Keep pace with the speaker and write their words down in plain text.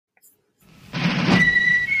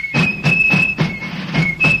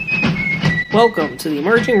Welcome to the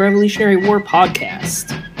Emerging Revolutionary War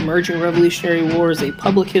podcast. Emerging Revolutionary War is a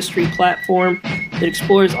public history platform that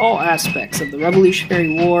explores all aspects of the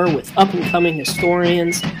Revolutionary War with up-and-coming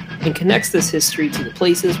historians and connects this history to the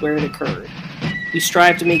places where it occurred. We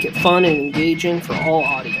strive to make it fun and engaging for all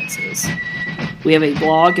audiences. We have a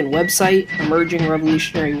blog and website,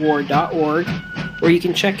 emergingrevolutionarywar.org, where you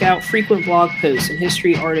can check out frequent blog posts and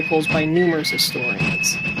history articles by numerous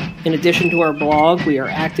historians. In addition to our blog, we are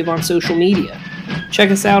active on social media.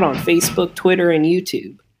 Check us out on Facebook, Twitter, and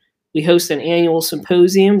YouTube. We host an annual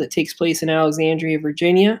symposium that takes place in Alexandria,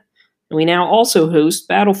 Virginia, and we now also host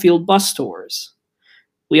battlefield bus tours.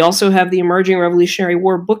 We also have the Emerging Revolutionary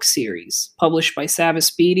War book series, published by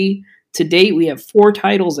Savas Beatty. To date, we have 4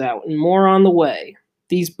 titles out and more on the way.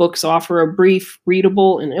 These books offer a brief,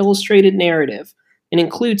 readable, and illustrated narrative and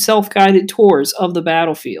include self-guided tours of the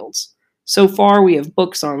battlefields. So far, we have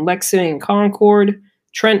books on Lexington and Concord,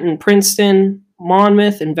 Trenton and Princeton,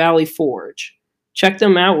 Monmouth, and Valley Forge. Check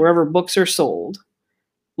them out wherever books are sold.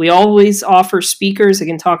 We always offer speakers that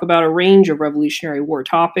can talk about a range of Revolutionary War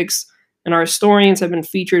topics, and our historians have been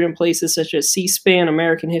featured in places such as C-SPAN,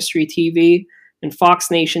 American History TV, and Fox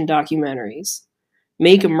Nation documentaries.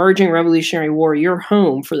 Make Emerging Revolutionary War your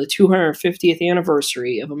home for the 250th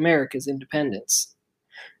anniversary of America's independence.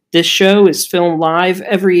 This show is filmed live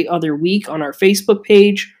every other week on our Facebook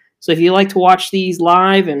page, so if you like to watch these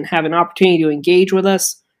live and have an opportunity to engage with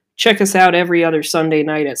us, check us out every other Sunday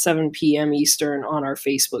night at 7 p.m. Eastern on our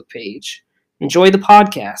Facebook page. Enjoy the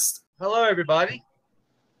podcast. Hello, everybody.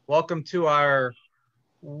 Welcome to our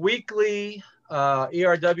weekly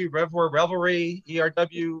ERW Rev War Revelry,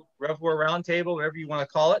 ERW Rev War Roundtable, whatever you want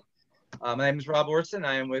to call it. My name is Rob Orrison.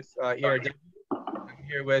 I am with ERW. I'm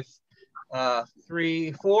here with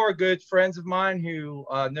 4 good friends of mine who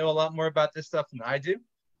know a lot more about this stuff than I do.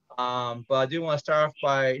 But I do want to start off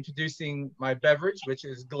by introducing my beverage, which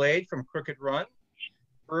is Glade from Crooked Run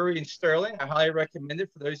Brewery in Sterling. I highly recommend it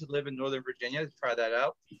for those who live in Northern Virginia to try that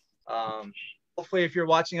out. Hopefully, if you're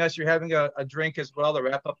watching us, you're having a drink as well to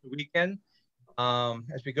wrap up the weekend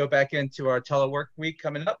as we go back into our telework week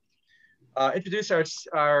coming up. Introduce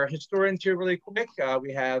our historians here really quick.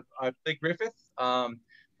 We have Phill Griffith,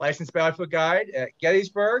 licensed battlefield guide at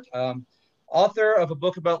Gettysburg, author of a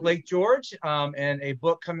book about Lake George, and a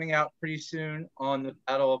book coming out pretty soon on the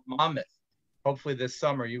Battle of Monmouth. Hopefully this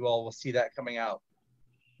summer you all will see that coming out.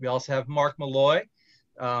 We also have Mark Maloy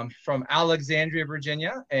from Alexandria,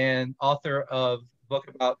 Virginia, and author of a book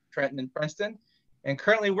about Trenton and Princeton, and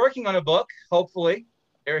currently working on a book, hopefully.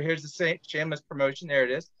 Here's the shameless promotion. There it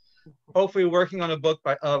is. Hopefully working on a book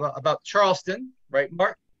about Charleston, right,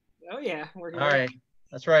 Mark? Oh, yeah. All right.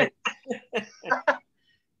 That's right. And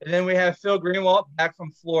then we have Phill Greenwalt back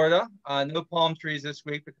from Florida. No palm trees this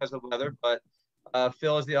week because of weather, but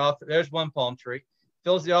Phill is the author. There's one palm tree.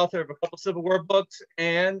 Phil's the author of a couple Civil War books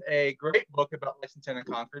and a great book about Lexington and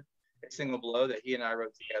Concord, A Single Blow, that he and I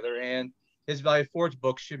wrote together. And his Valley Forge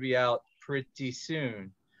book should be out pretty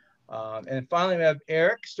soon. And finally, we have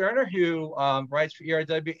Eric Sterner, who writes for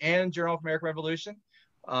ERW and Journal of American Revolution.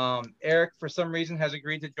 Eric, for some reason, has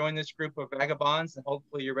agreed to join this group of vagabonds, and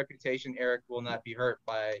hopefully your reputation, Eric, will not be hurt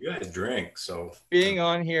by you guys drink, so being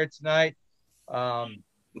on here tonight. And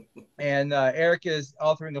Eric is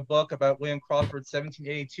authoring a book about William Crawford's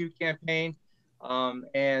 1782 campaign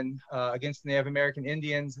and against the Native American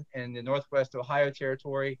Indians in the Northwest Ohio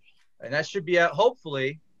Territory, and that should be out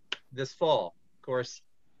hopefully this fall. Of course,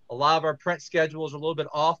 a lot of our print schedules are a little bit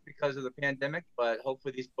off because of the pandemic, but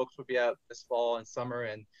hopefully these books will be out this fall and summer,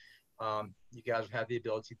 and you guys will have the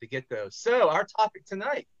ability to get those. So our topic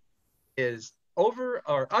tonight is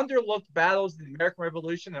underlooked battles in the American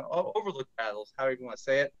Revolution, and overlooked battles, however you want to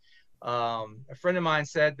say it. A friend of mine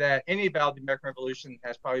said that any battle of the American Revolution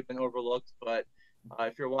has probably been overlooked, but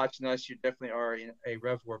if you're watching us, you definitely are a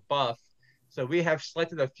Rev War buff. So we have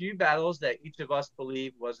selected a few battles that each of us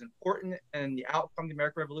believe was important in the outcome of the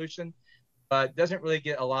American Revolution, but doesn't really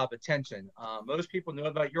get a lot of attention. Most people know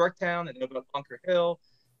about Yorktown, they know about Bunker Hill,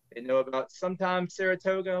 they know about sometimes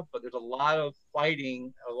Saratoga, but there's a lot of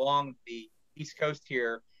fighting along the East Coast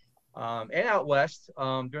here and out west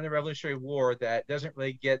during the Revolutionary War that doesn't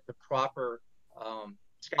really get the proper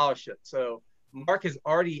scholarship. So Mark has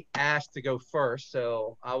already asked to go first,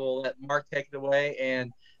 so I will let Mark take it away.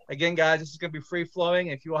 And again, guys, this is going to be free-flowing.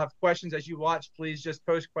 If you all have questions as you watch, please just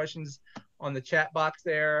post questions on the chat box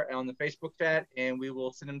there and on the Facebook chat, and we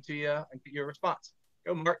will send them to you and get your response.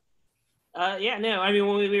 Go, Mark. When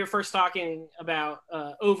we were first talking about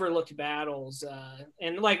overlooked battles,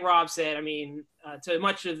 and like Rob said, to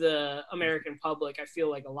much of the American public, I feel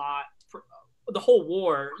like the whole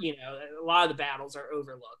war, you know, a lot of the battles are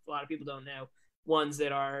overlooked. A lot of people don't know ones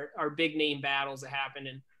that are big name battles that happened.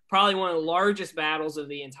 And probably one of the largest battles of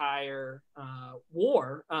the entire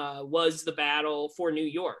war was the battle for New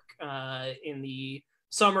York in the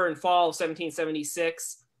summer and fall of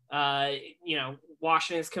 1776. You know,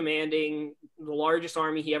 Washington's commanding the largest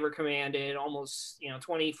army he ever commanded, almost, you know,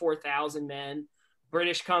 24,000 men.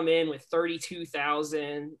 British come in with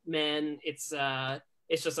 32,000 men. It's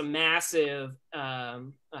just a massive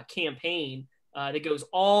campaign that goes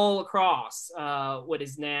all across what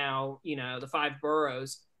is now, you know, the 5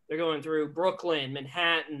 boroughs. They're going through Brooklyn,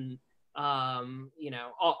 Manhattan, you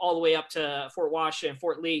know, all the way up to Fort Washington,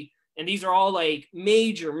 Fort Lee. And these are all like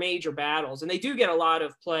major, major battles. And they do get a lot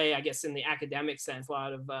of play, I guess, in the academic sense. A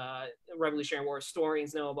lot of Revolutionary War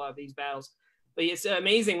historians know about these battles. But it's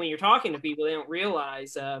amazing when you're talking to people, they don't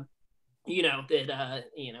realize, you know, that,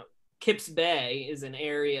 you know, Kips Bay is an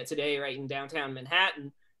area today right in downtown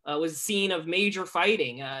Manhattan, was a scene of major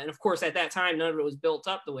fighting. And of course, at that time, none of it was built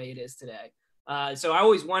up the way it is today. So I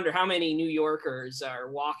always wonder how many New Yorkers are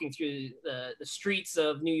walking through the streets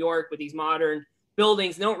of New York with these modern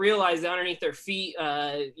buildings, don't realize that underneath their feet,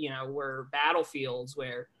 you know, were battlefields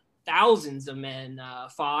where thousands of men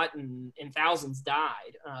fought and thousands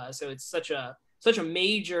died. So it's such a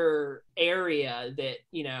major area that,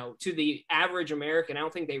 you know, to the average American, I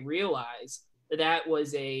don't think they realize that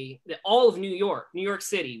all of New York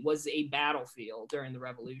City was a battlefield during the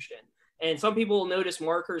Revolution. And some people will notice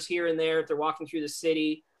markers here and there if they're walking through the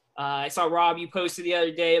city. I saw, Rob, you posted the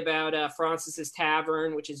other day about Francis's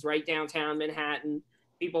Tavern, which is right downtown Manhattan.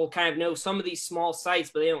 People kind of know some of these small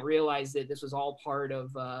sites, but they don't realize that this was all part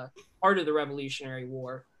of the Revolutionary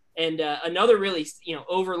War. And another really, you know,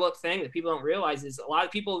 overlooked thing that people don't realize is a lot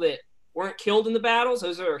of people that weren't killed in the battles,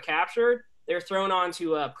 those that were captured, they're thrown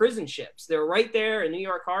onto prison ships. They're right there in New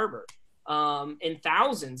York Harbor. And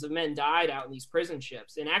thousands of men died out in these prison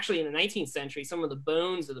ships. And actually in the 19th century, some of the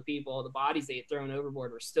bones of the people, the bodies they had thrown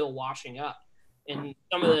overboard, were still washing up. And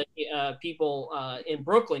some of the people in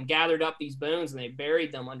Brooklyn gathered up these bones and they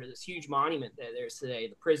buried them under this huge monument that there's today,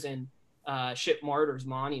 the Prison Ship Martyrs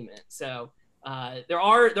Monument. So there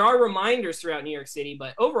are reminders throughout New York City,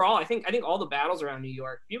 but overall, I think all the battles around New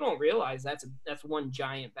York, people don't realize that's one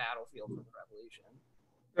giant battlefield for the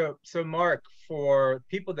Revolution. So Mark, for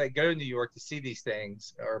people that go to New York to see these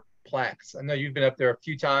things or plaques, I know you've been up there a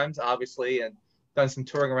few times, obviously, and done some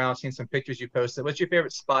touring around, seen some pictures you posted. What's your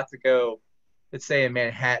favorite spot to go, let's say in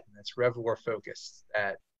Manhattan, that's Rev War focused,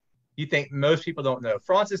 that you think most people don't know?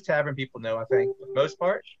 Francis Tavern, people know, I think, for the most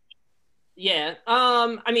part. Yeah.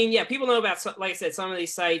 I mean, yeah, people know about, like I said, some of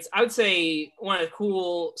these sites. I would say one of the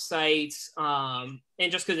cool sites, and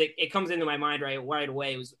just because it comes into my mind right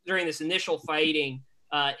away, was during this initial fighting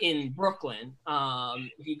in Brooklyn.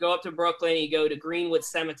 If you go up to Brooklyn, you go to Greenwood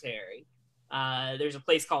Cemetery. There's a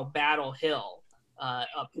place called Battle Hill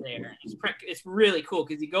up there. It's really cool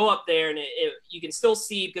because you go up there and you can still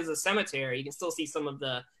see, because of the cemetery, you can still see some of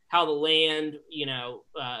how the land, you know,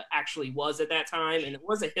 actually was at that time. And it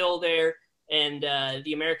was a hill there, and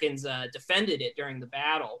the Americans defended it during the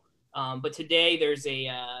battle. But today there's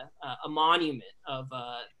a monument of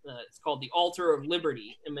it's called the Altar of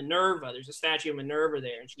Liberty in Minerva. There's a statue of Minerva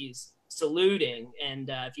there, and she's saluting. And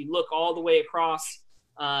if you look all the way across,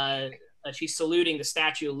 she's saluting the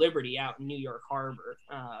Statue of Liberty out in New York Harbor,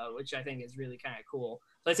 which I think is really kind of cool.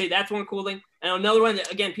 So I'd say that's one cool thing. And another one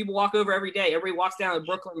that, again, people walk over every day. Everybody walks down the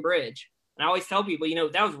Brooklyn Bridge. And I always tell people, you know,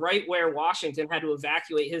 that was right where Washington had to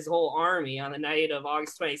evacuate his whole army on the night of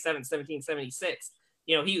August 27, 1776.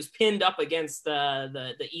 You know, he was pinned up against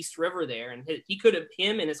the East River there, and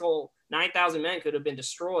him and his whole 9,000 men could have been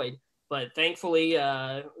destroyed. But thankfully,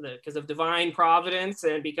 because of divine providence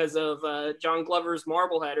and because of John Glover's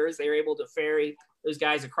Marbleheaders, they were able to ferry those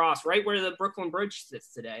guys across right where the Brooklyn Bridge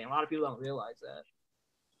sits today. And a lot of people don't realize that.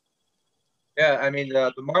 Yeah, I mean,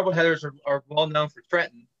 the Marbleheaders are well known for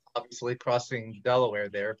Trenton, obviously crossing Delaware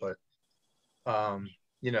there, but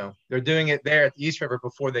you know, they're doing it there at the East River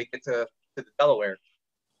before they get to the Delaware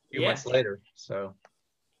a few months later. So,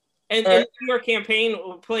 and the New York campaign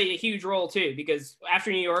played a huge role too, because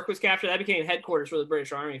after New York was captured, that became headquarters for the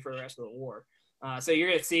British Army for the rest of the war. So you're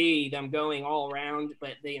going to see them going all around,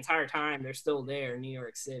 but the entire time they're still there in New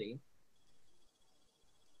York City.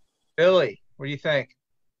 Billy, what do you think?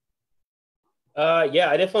 Yeah,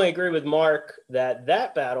 I definitely agree with Mark that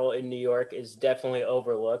battle in New York is definitely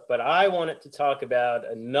overlooked, but I wanted to talk about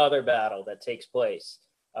another battle that takes place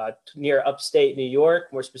near upstate New York,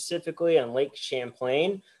 more specifically on Lake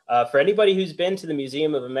Champlain. For anybody who's been to the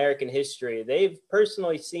Museum of American History, they've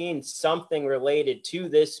personally seen something related to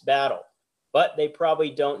this battle. but they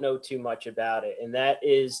probably don't know too much about it. And that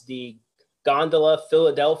is the gondola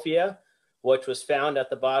Philadelphia, which was found at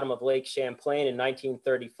the bottom of Lake Champlain in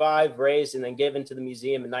 1935, raised and then given to the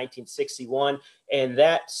museum in 1961. And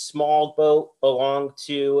that small boat belonged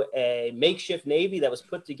to a makeshift Navy that was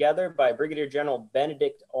put together by Brigadier General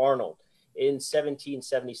Benedict Arnold in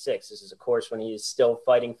 1776. This is, of course, when he is still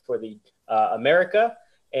fighting for the America.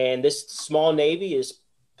 And this small Navy is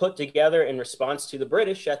put together in response to the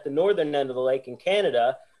British at the northern end of the lake in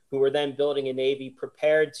Canada, who were then building a Navy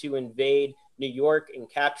prepared to invade New York and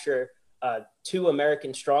capture two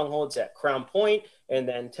American strongholds at Crown Point, and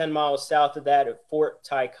then 10 miles south of that at Fort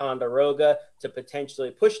Ticonderoga to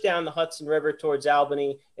potentially push down the Hudson River towards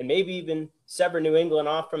Albany and maybe even sever New England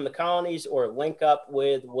off from the colonies or link up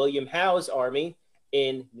with William Howe's army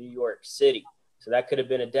in New York City. So that could have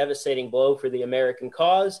been a devastating blow for the American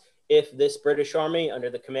cause if this British Army, under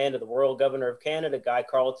the command of the Royal Governor of Canada, Guy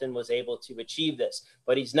Carleton, was able to achieve this.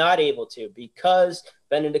 But he's not able to, because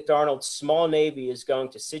Benedict Arnold's small Navy is going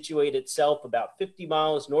to situate itself about 50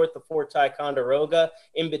 miles north of Fort Ticonderoga,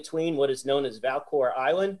 in between what is known as Valcour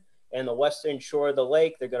Island and the western shore of the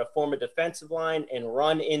lake. They're going to form a defensive line and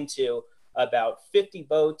run into about 50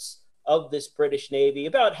 boats of this British Navy.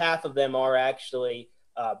 About half of them are actually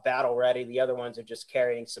battle ready. The other ones are just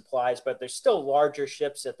carrying supplies, but there's still larger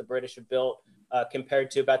ships that the British have built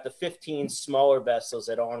compared to about the 15 smaller vessels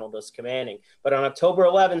that Arnold is commanding. But on October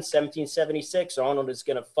 11, 1776, Arnold is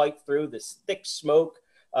going to fight through this thick smoke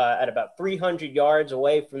at about 300 yards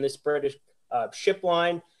away from this British ship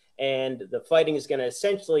line. And the fighting is going to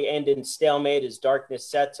essentially end in stalemate as darkness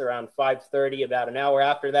sets around 5:30. About an hour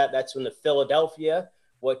after that, that's when the Philadelphia,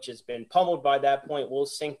 which has been pummeled by that point, will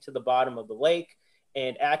sink to the bottom of the lake.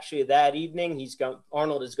 And actually that evening,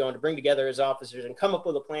 Arnold is going to bring together his officers and come up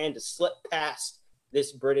with a plan to slip past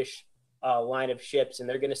this British line of ships. And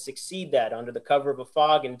they're going to succeed that under the cover of a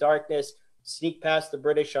fog and darkness, sneak past the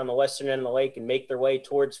British on the western end of the lake and make their way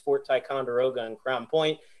towards Fort Ticonderoga and Crown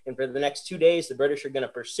Point. And for the next 2 days, the British are going to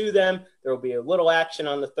pursue them. There will be a little action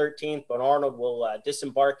on the 13th, but Arnold will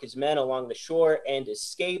disembark his men along the shore and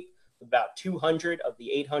escape. About 200 of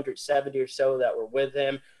the 870 or so that were with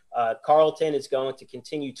him. Carleton is going to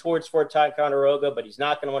continue towards Fort Ticonderoga, but he's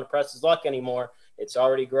not going to want to press his luck anymore. It's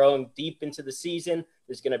already growing deep into the season.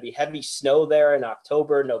 There's going to be heavy snow there in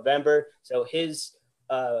October, November. So his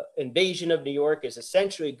invasion of New York is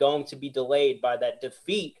essentially going to be delayed by that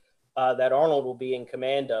defeat that Arnold will be in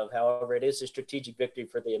command of. However, it is a strategic victory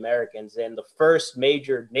for the Americans and the first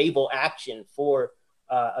major naval action for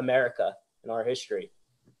America in our history.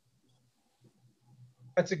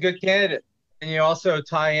 That's a good candidate. And you also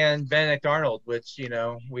tie in Benedict Arnold, which, you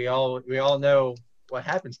know, we all know what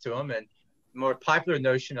happens to him. And the more popular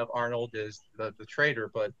notion of Arnold is the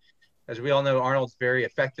traitor. But as we all know, Arnold's very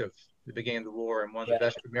effective at the beginning of the war and one of the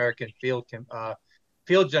best American field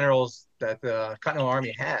generals that the Continental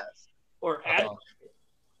Army has.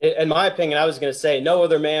 In my opinion, I was going to say no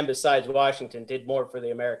other man besides Washington did more for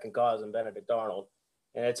the American cause than Benedict Arnold.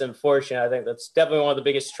 And it's unfortunate. I think that's definitely one of the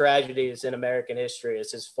biggest tragedies in American history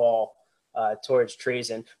is his fall towards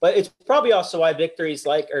treason. But it's probably also why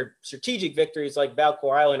strategic victories like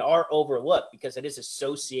Valcour Island are overlooked, because it is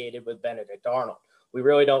associated with Benedict Arnold. We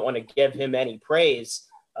really don't want to give him any praise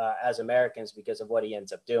as Americans because of what he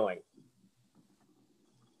ends up doing.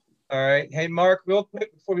 All right. Hey, Mark, real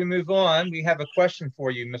quick before we move on, we have a question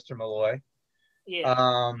for you, Mr. Maloy.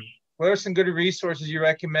 Yeah. What are some good resources you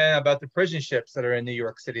recommend about the prison ships that are in New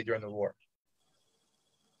York City during the war?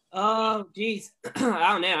 Oh, geez.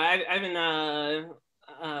 I don't know. I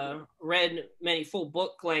haven't read many full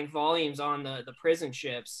book-length volumes on the prison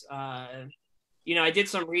ships. You know, I did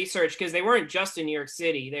some research because they weren't just in New York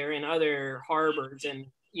City. They were in other harbors. And,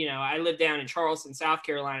 you know, I lived down in Charleston, South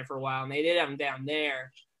Carolina for a while, and they did have them down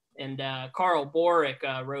there. And Carl Borick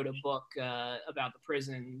wrote a book about the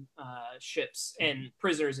prison ships and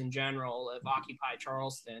prisoners in general of Occupy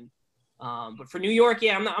Charleston. But for New York,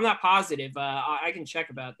 yeah, I'm not positive. I can check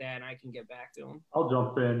about that and I can get back to him. I'll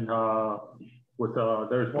jump in with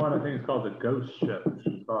there's one, I think it's called the Ghost Ship.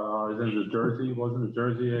 Is in the Jersey. Wasn't the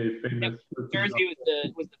Jersey a famous? Yep. Jersey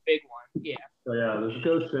was the big one. Yeah. So yeah, there's a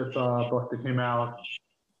Ghost Ship book that came out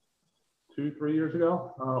 2-3 years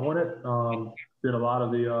ago on it. Did a lot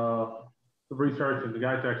of the research, and the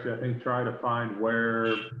guys actually, I think, try to find where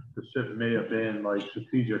the ship may have been, like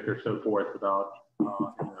strategic or so forth about in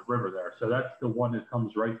the river there. So that's the one that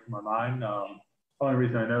comes right to my mind. Only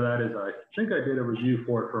reason I know that is I think I did a review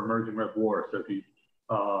for it for Emerging Red War. So if you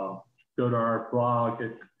go to our blog,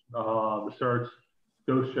 hit the search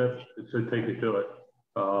Ghost Ship, it should take you to it.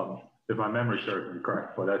 if my memory serves me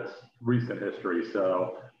correct, but that's recent history.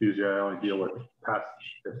 So usually I only deal with past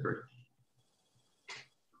history.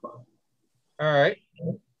 All right.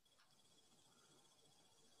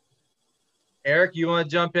 Eric, you want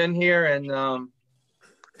to jump in here and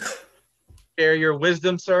share your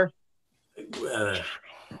wisdom, sir? That's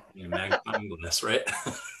right.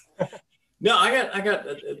 No, I got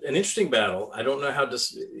an interesting battle. I don't know how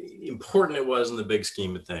important it was in the big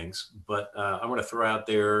scheme of things, but I'm going to throw out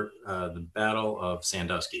there the Battle of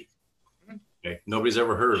Sandusky. Okay, nobody's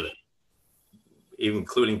ever heard of it, even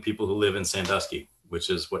including people who live in Sandusky,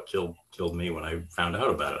 which is what killed me when I found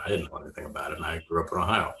out about it. I didn't know anything about it, and I grew up in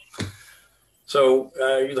Ohio. So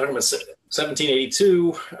you're talking about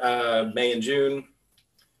 1782, May and June.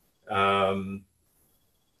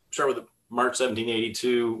 Start with March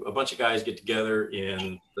 1782. A bunch of guys get together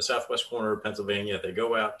in the southwest corner of Pennsylvania. They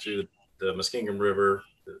go out to the Muskingum River,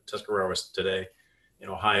 the Tuscarora today, in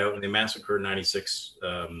Ohio, and they massacre 96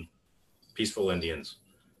 peaceful Indians.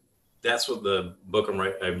 That's what the book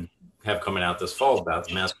I have coming out this fall about,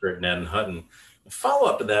 the massacre at Ned and Hutton. Follow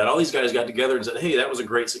up to that, all these guys got together and said, hey, that was a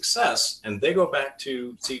great success. And they go back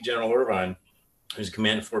to see General Irvine, who's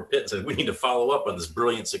commanding Fort Pitt, and said, we need to follow up on this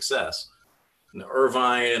brilliant success. And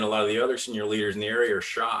Irvine and a lot of the other senior leaders in the area are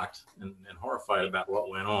shocked and horrified about what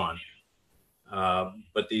went on.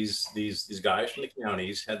 But these guys from the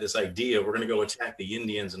counties had this idea, we're going to go attack the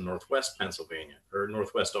Indians in northwest Pennsylvania, or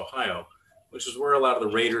northwest Ohio, which is where a lot of the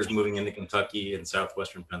raiders moving into Kentucky and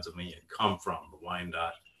southwestern Pennsylvania had come from, the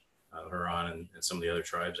Wyandot, Huron, and some of the other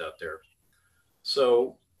tribes out there.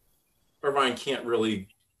 So Irvine can't really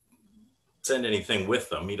send anything with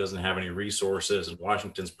them. He doesn't have any resources, and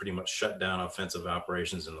Washington's pretty much shut down offensive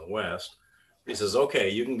operations in the West. He says, okay,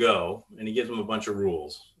 you can go. And he gives them a bunch of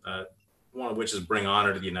rules, one of which is bring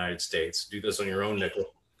honor to the United States. Do this on your own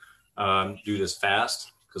nickel. Do this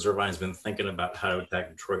fast, because Irvine's been thinking about how to attack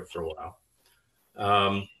Detroit for a while.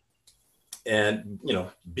 And,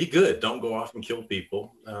 be good. Don't go off and kill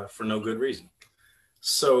people for no good reason.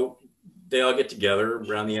 So they all get together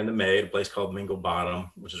around the end of May at a place called Mingo Bottom,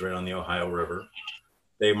 which is right on the Ohio River.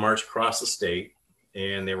 They march across the state,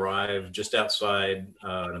 and they arrive just outside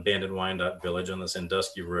an abandoned Wyandot village on the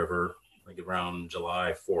Sandusky River, like around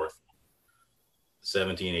July 4th,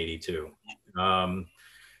 1782.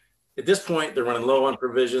 At this point, they're running low on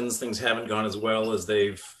provisions. Things haven't gone as well as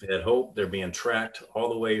they've had hoped. They're being tracked all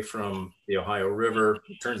the way from the Ohio River.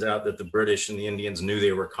 It turns out that the British and the Indians knew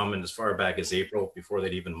they were coming as far back as April before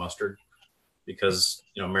they'd even mustered, because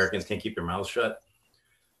Americans can't keep their mouths shut.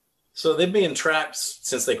 So they've been tracked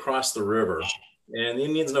since they crossed the river, and the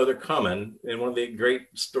Indians know they're coming. And one of the great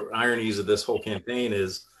ironies of this whole campaign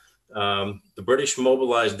is the British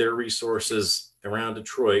mobilized their resources around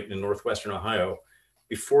Detroit in northwestern Ohio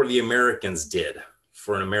before the Americans did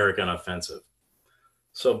for an American offensive.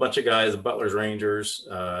 So a bunch of guys, the Butler's Rangers,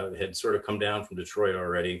 had sort of come down from Detroit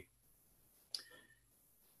already.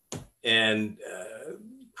 And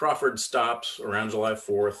Crawford stops around July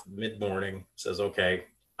 4th, mid-morning, says, okay,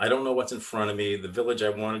 I don't know what's in front of me. The village I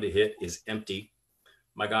wanted to hit is empty.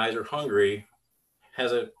 My guys are hungry.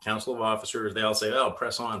 Has a council of officers. They all say, oh,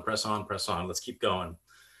 press on, press on, press on. Let's keep going.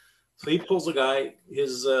 So he pulls a guy,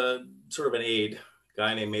 his sort of an aide,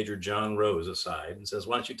 guy named Major John Rose, aside and says,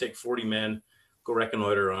 why don't you take 40 men, go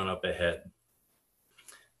reconnoiter on up ahead.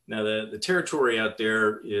 Now, the territory out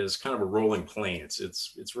there is kind of a rolling plain.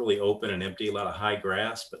 It's really open and empty, a lot of high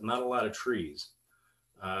grass, but not a lot of trees.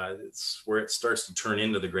 It's where it starts to turn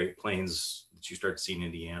into the Great Plains that you start to see in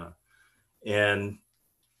Indiana. And,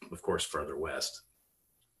 of course, further west.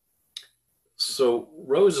 So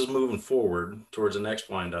Rose is moving forward towards the next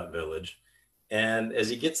Wyandot village. And as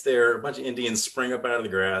he gets there, a bunch of Indians spring up out of the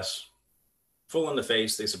grass, full in the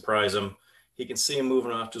face. They surprise him. He can see him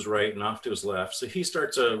moving off to his right and off to his left. So he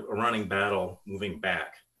starts a running battle moving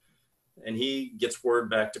back. And he gets word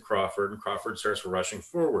back to Crawford, and Crawford starts rushing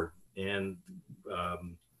forward. And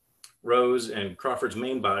Rose and Crawford's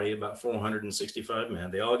main body, about 465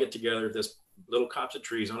 men, they all get together at this little copse of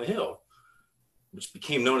trees on a hill, which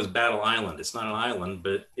became known as Battle Island. It's not an island,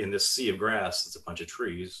 but in this sea of grass, it's a bunch of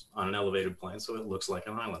trees on an elevated plain, so it looks like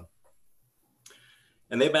an island.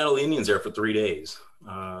 And they battle the Indians there for 3 days.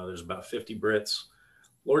 There's about 50 Brits.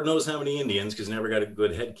 Lord knows how many Indians, because never got a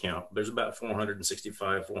good head count. There's about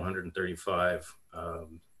 465, 435.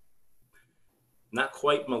 Not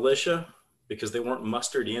quite militia, because they weren't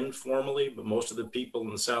mustered in formally, but most of the people in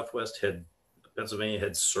the Southwest Pennsylvania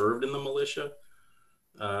had served in the militia.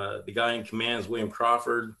 The guy in command is William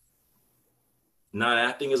Crawford, not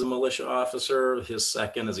acting as a militia officer. His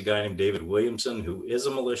second is a guy named David Williamson, who is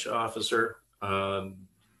a militia officer.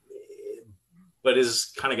 but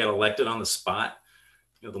is kind of got elected on the spot.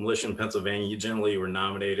 You know, the militia in Pennsylvania, you generally were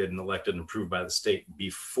nominated and elected and approved by the state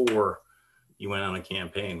before you went on a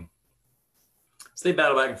campaign. So they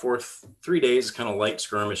battle back and forth 3 days, kind of light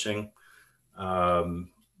skirmishing.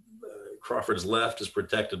 Crawford's left is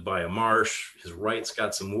protected by a marsh. His right's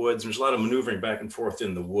got some woods. There's a lot of maneuvering back and forth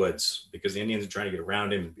in the woods because the Indians are trying to get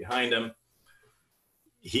around him and behind him.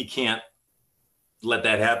 He can't let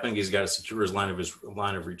that happen. He's got to secure his line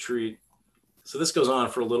of retreat. So this goes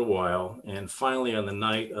on for a little while. And finally, on the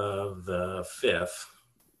night of the 5th,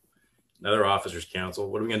 another officers'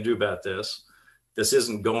 council, what are we going to do about this? This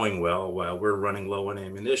isn't going well while we're running low on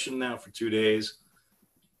ammunition now for 2 days.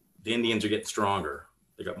 The Indians are getting stronger.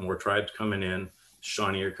 They got more tribes coming in.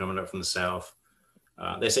 Shawnee are coming up from the south.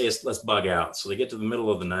 They say, let's bug out. So they get to the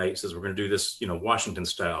middle of the night, says, we're going to do this, Washington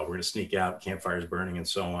style. We're going to sneak out, campfires burning and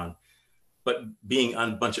so on. But being a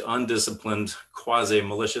bunch of undisciplined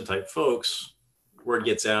quasi-militia type folks, word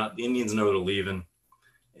gets out, the Indians know they're leaving.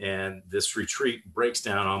 And this retreat breaks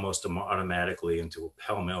down almost automatically into a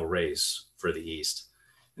pell-mell race for the East.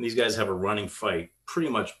 And these guys have a running fight pretty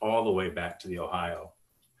much all the way back to the Ohio.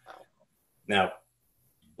 Now,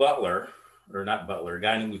 a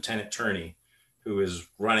guy named Lieutenant Turney, who is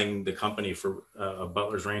running the company for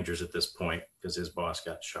Butler's Rangers at this point because his boss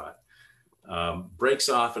got shot, breaks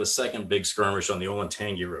off at a second big skirmish on the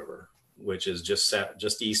Olentangy River, which is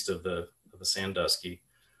just east of the Sandusky.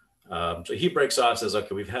 So he breaks off, says,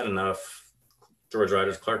 okay, we've had enough. George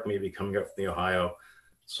Riders, Clark may be coming up from the Ohio.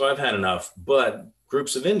 So I've had enough. But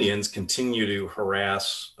groups of Indians continue to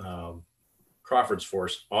harass Crawford's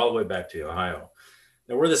force all the way back to Ohio.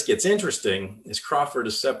 Now, where this gets interesting is Crawford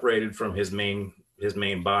is separated from his main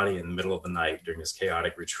body in the middle of the night during his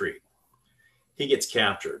chaotic retreat. He gets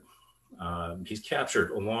captured. He's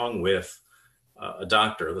captured along with a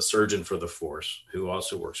doctor, the surgeon for the force, who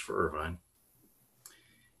also works for Irvine.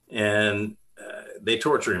 And they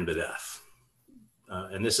torture him to death.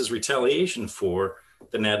 And this is retaliation for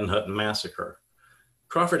the Gnadenhutten massacre.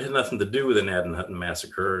 Crawford had nothing to do with the Gnadenhutten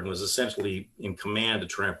massacre and was essentially in command to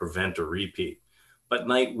try and prevent a repeat. But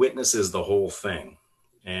Knight witnesses the whole thing,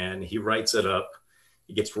 and he writes it up.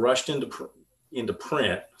 It gets rushed into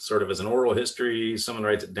print, sort of as an oral history. Someone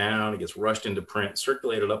writes it down. It gets rushed into print,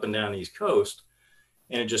 circulated up and down the East Coast,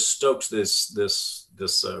 and it just stokes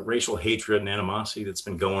this racial hatred and animosity that's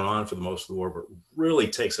been going on for the most of the war, but really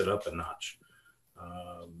takes it up a notch.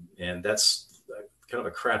 And that's kind of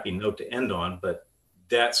a crappy note to end on, but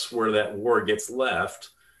that's where that war gets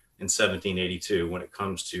left in 1782 when it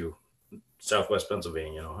comes to Southwest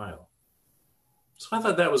Pennsylvania and Ohio. So I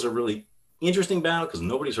thought that was a really interesting battle because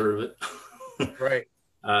nobody's heard of it. Right.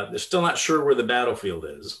 They're still not sure where the battlefield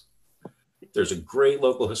is. There's a great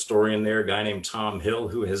local historian there, a guy named Tom Hill,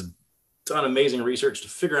 who has done amazing research to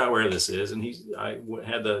figure out where this is. And I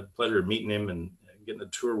had the pleasure of meeting him and getting a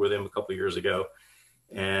tour with him a couple of years ago.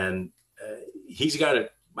 And he's got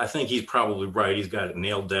it. I think he's probably right. He's got it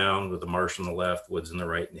nailed down with the marsh on the left, woods on the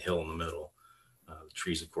right, and the hill in the middle. The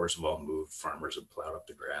trees, of course, have all moved. Farmers have plowed up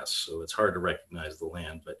the grass, so it's hard to recognize the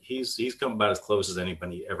land. But he's come about as close as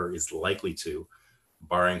anybody ever is likely to,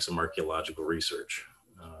 barring some archaeological research.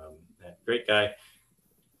 Great guy.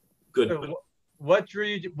 Good. So what drew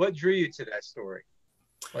you to that story?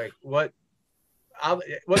 Like what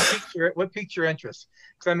piqued your interest?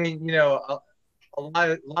 Because I mean, a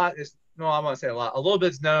lot is. No, I want to say a lot. A little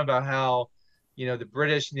bit's known about how, the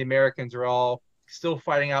British and the Americans are all still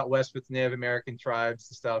fighting out west with Native American tribes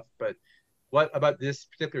and stuff. But what about this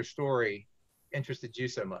particular story interested you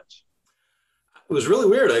so much? It was really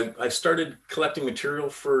weird. I started collecting material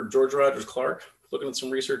for George Rogers Clark, looking at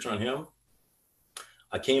some research on him.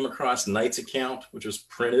 I came across Knight's account, which was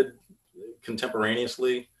printed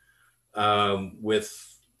contemporaneously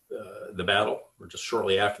with the battle, or just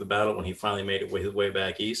shortly after the battle when he finally made his way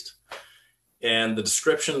back east. And the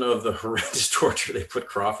description of the horrendous torture they put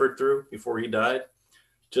Crawford through before he died,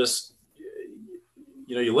 just,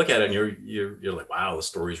 you look at it and you're like, wow, the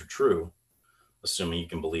stories are true, assuming you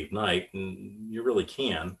can believe Knight, and you really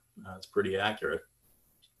can. It's pretty accurate.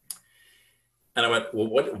 And I went, well,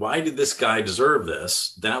 why did this guy deserve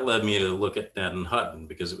this? That led me to look at Gnadenhutten,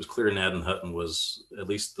 because it was clear Gnadenhutten was at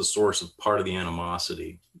least the source of part of the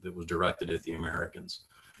animosity that was directed at the Americans.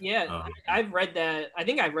 Yeah, I've read that. I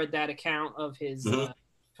think I read that account of his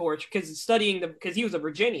torch because he was a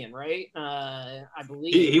Virginian, right? I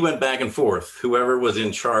believe he went back and forth. Whoever was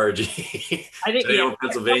in charge. I think today I was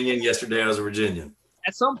Pennsylvanian. Yesterday I was a Virginian.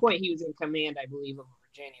 At some point, he was in command, I believe, of a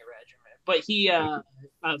Virginia regiment. But he,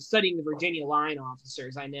 studying the Virginia line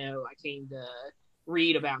officers, I know I came to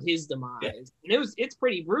read about his demise, and it's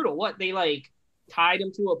pretty brutal. What they tied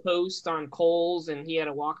him to a post on coals, and he had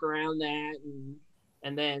to walk around that,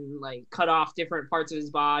 and then like cut off different parts of his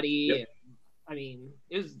body. Yep. And, I mean,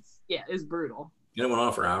 it was brutal. And it went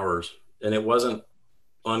on for hours, and it wasn't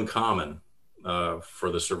uncommon for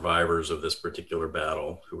the survivors of this particular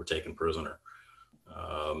battle who were taken prisoner.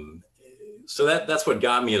 So that's what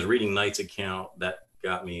got me, is reading Knight's account. That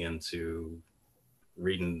got me into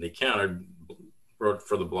reading the account. I wrote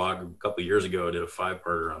for the blog a couple of years ago. I did a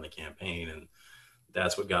 5-parter on the campaign, and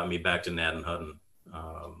that's what got me back to Nat and Hutton.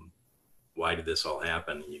 Why did this all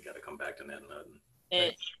happen? You got to come back to Nat and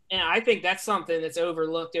Hutton. And I think that's something that's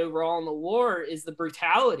overlooked overall in the war, is the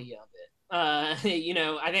brutality of it. You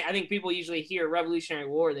know, I think people usually hear Revolutionary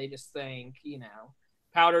War, they just think, you know,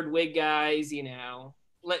 powdered wig guys, you know,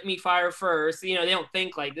 let me fire first. You know, they don't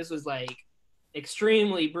think like this was like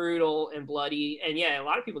extremely brutal and bloody. And yeah, a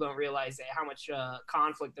lot of people don't realize that how much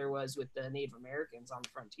conflict there was with the Native Americans on the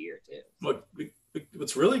frontier too. Look,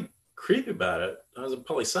 what's really creepy about it, I was a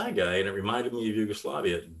poli-sci guy, and it reminded me of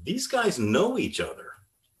Yugoslavia. These guys know each other.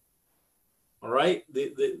 All right,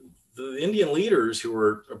 the Indian leaders who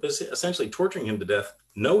were essentially torturing him to death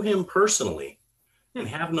know him personally and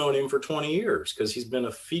have known him for 20 years because he's been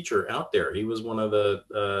a feature out there. He was one of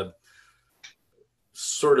the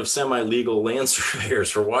sort of semi-legal land surveyors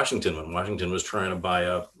for Washington when Washington was trying to buy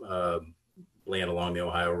up land along the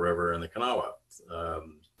Ohio River and the Kanawha.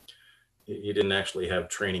 He didn't actually have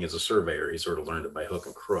training as a surveyor. He sort of learned it by hook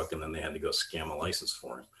and crook, and then they had to go scam a license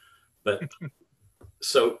for him. But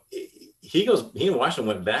so he and Washington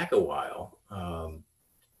went back a while,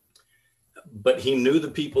 but he knew the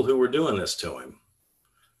people who were doing this to him.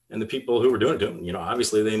 And the people who were doing it to him, you know,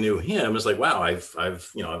 obviously they knew him. It's like, wow, I've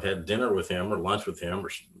had dinner with him or lunch with him or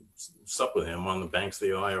supped with him on the banks of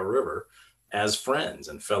the Ohio River as friends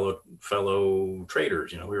and fellow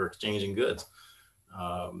traders. You know, we were exchanging goods.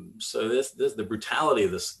 So the brutality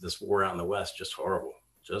of this war out in the West, just horrible.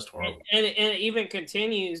 And it even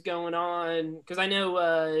continues going on, because I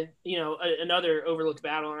know, you know, another overlooked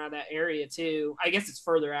battle around that area too. I guess it's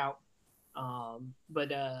further out.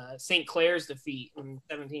 But St. Clair's defeat in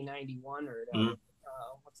 1791, or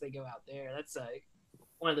once they go out there, that's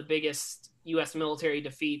one of the biggest U.S. military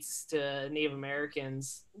defeats to Native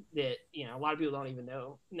Americans that, you know, a lot of people don't even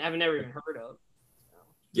know, I've never even heard of. So.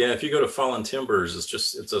 Yeah, if you go to Fallen Timbers,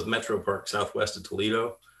 it's a metro park southwest of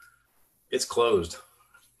Toledo. It's closed.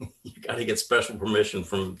 You got to get special permission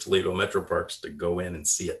from Toledo Metro Parks to go in and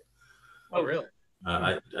see it. Oh, really?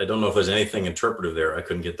 I don't know if there's anything interpretive there. I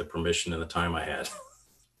couldn't get the permission in the time I had.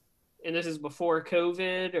 And this is before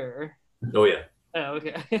COVID, or? Oh yeah. Oh,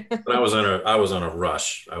 okay. But I was on a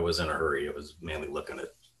rush. I was in a hurry. I was mainly looking at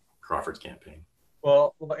Crawford's campaign.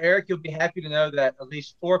 Well, Eric, you'll be happy to know that at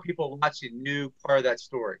least 4 people watching knew part of that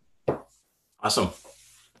story. Awesome.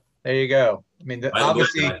 There you go. I mean,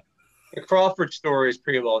 obviously, the Crawford story is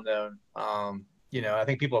pretty well known. You know, I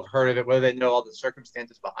think people have heard of it, whether they know all the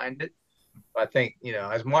circumstances behind it. But I think, you know,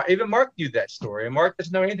 even Mark knew that story, and Mark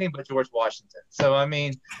doesn't know anything but George Washington. So, I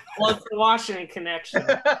mean, well, it's the Washington connection.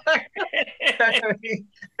 I mean,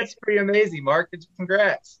 that's pretty amazing, Mark.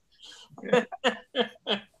 Congrats.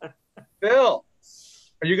 Phill,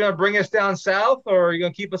 are you going to bring us down south, or are you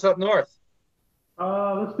going to keep us up north?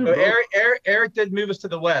 Let's do so both. Eric did move us to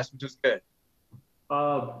the west, which is good.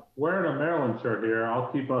 Wearing a Maryland shirt here, I'll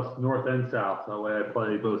keep us north and south. That way I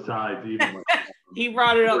play both sides evenly. He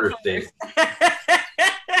brought it up first.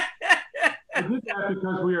 I did that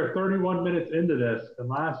because we are 31 minutes into this, and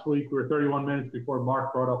last week we were 31 minutes before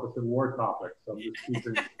Mark brought up a Civil War topic. So I'm just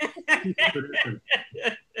keeping tradition.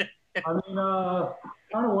 I mean,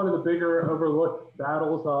 kind of one of the bigger overlooked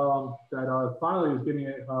battles that finally is getting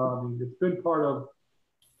it's been part of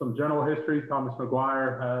some general history. Thomas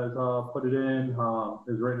McGuire has put it in,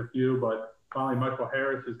 has written a few, but finally Michael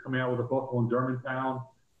Harris is coming out with a book on Germantown,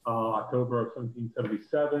 October of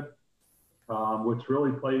 1777, which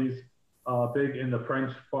really plays big in the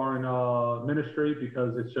French foreign ministry,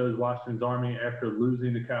 because it shows Washington's army, after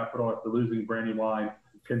losing the capital, after losing Brandywine,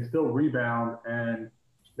 can still rebound, and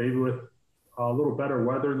maybe with a little better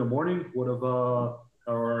weather in the morning would have,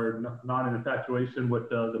 or not an infatuation with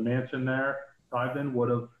the mansion there, Ivan would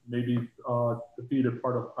have maybe defeated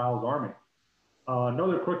part of Howe's army.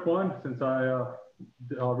 Another quick one, since I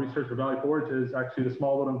researched for Valley Forge, is actually the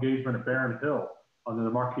small little engagement at Barron Hill under the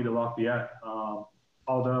Marquis de Lafayette.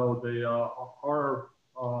 Although they are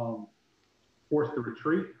forced to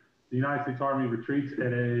retreat, the United States Army retreats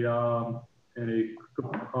in a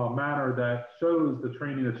manner that shows the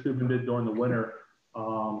training that Steuben did during the winter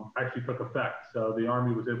actually took effect. So the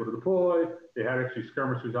Army was able to deploy. They had actually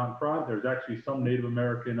skirmishers out in front. There's actually some Native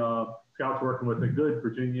American scouts working with a good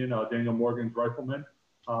Virginian, Daniel Morgan's rifleman,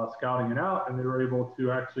 scouting it out, and they were able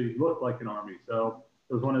to actually look like an army. So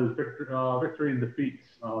it was one of the victory and defeats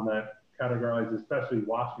that categorized especially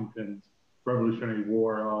Washington's Revolutionary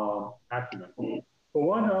War acumen. But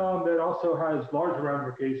one that also has larger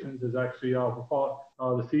ramifications is actually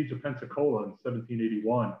the Siege of Pensacola in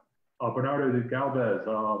 1781. Bernardo de Galvez,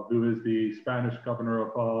 who is the Spanish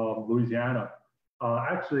governor of Louisiana,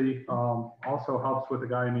 actually also helps with a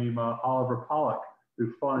guy named Oliver Pollock,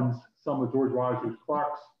 who funds some of George Rogers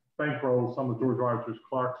Clark's, bankrolls some of George Rogers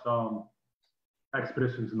Clark's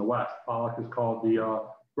expeditions in the West. Pollock is called the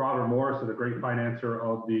Robert Morris, the great financier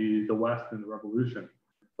of the West in the Revolution.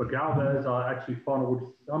 But Galvez actually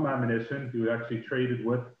funneled some ammunition. He actually traded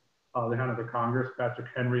with the head of the Congress. Patrick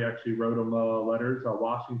Henry actually wrote him letters.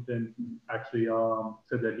 Washington actually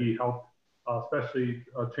said that he helped, especially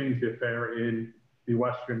change the affair in the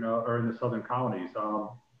Western or in the Southern colonies.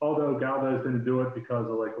 Although Galvez didn't do it because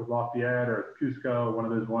of like Lafayette or Cusco, one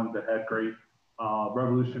of those ones that had great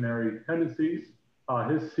revolutionary tendencies.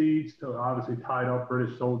 His siege obviously tied up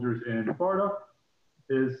British soldiers in Florida.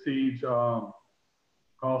 His siege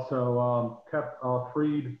also kept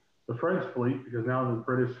freed the French fleet, because now the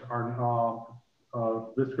British are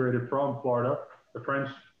disgraded from Florida. The French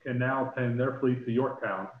can now pin their fleet to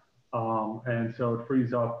Yorktown. And so it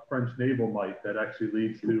frees up French naval might that actually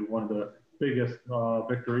leads to one of the biggest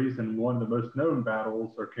victories and one of the most known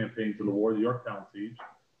battles or campaigns of the war, the Yorktown siege.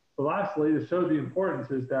 But lastly, to show the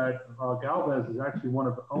importance is that Galvez is actually one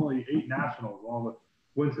of only 8 nationals, along with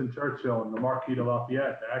Winston Churchill and the Marquis de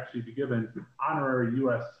Lafayette, to actually be given honorary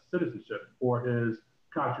U.S. citizenship for his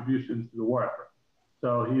contributions to the war effort.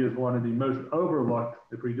 So he is one of the most overlooked,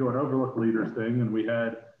 if we do an overlooked leaders thing, and we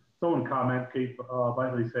had someone comment, Kate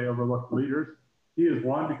Whiteley say overlooked leaders, he is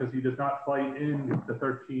one because he does not fight in the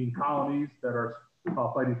 13 colonies that are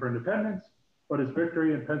fighting for independence, but his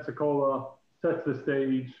victory in Pensacola sets the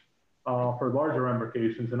stage for larger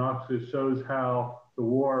ramifications and actually shows how the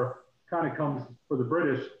war kind of comes for the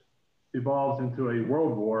British, evolves into a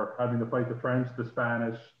world war, having to fight the French, the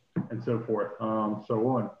Spanish, and so forth, so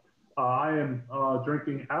on. I am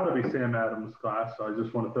drinking out of a Sam Adams glass, so I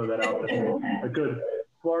just want to throw that out there. A good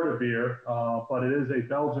Florida beer, but it is a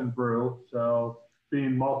Belgian brew, so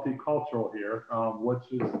being multicultural here, which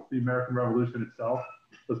is the American Revolution itself,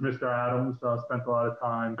 because Mr. Adams spent a lot of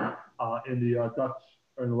time in the Dutch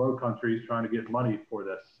or in the Low Countries trying to get money for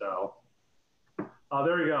this. So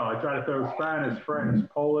there you go. I try to throw Spanish, French,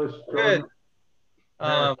 Polish, German.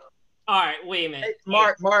 All right, wait a minute.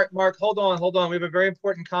 Hey, Mark, hold on. We have a very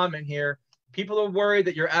important comment here. People are worried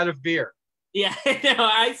that you're out of beer. Yeah, no,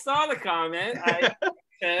 I saw the comment.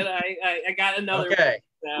 I got another. Okay.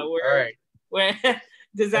 One, so all right. We're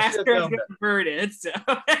disaster has been averted. So,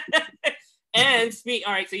 and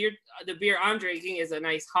all right. So the beer I'm drinking is a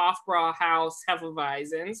nice Hofbrauhaus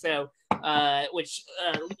Hefeweizen. So, which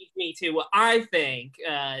leads me to what I think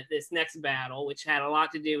this next battle, which had a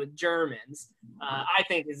lot to do with Germans, I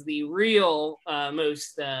think is the real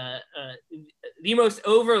most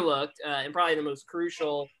overlooked and probably the most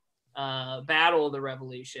crucial battle of the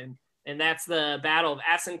Revolution. And that's the Battle of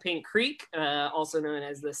Assunpink Creek, also known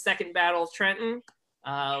as the Second Battle of Trenton.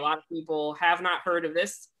 A lot of people have not heard of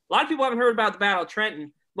this. A lot of people haven't heard about the Battle of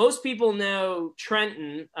Trenton. Most people know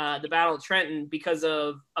Trenton, the Battle of Trenton, because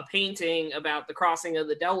of a painting about the crossing of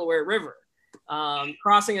the Delaware River.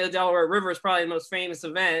 Crossing of the Delaware River is probably the most famous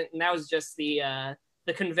event, and that was just the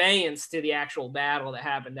conveyance to the actual battle that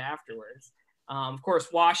happened afterwards. Of course,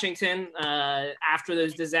 Washington, after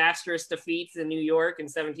those disastrous defeats in New York in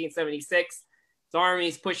 1776, his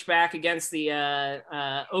armies pushed back against the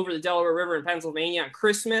over the Delaware River in Pennsylvania on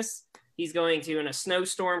Christmas. He's going to, in a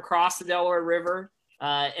snowstorm, cross the Delaware River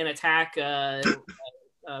and attack a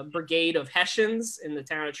brigade of Hessians in the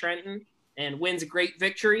town of Trenton, and wins a great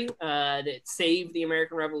victory that saved the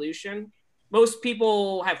American Revolution. Most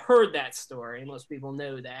people have heard that story. Most people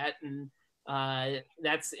know that, and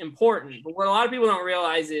that's important. But what a lot of people don't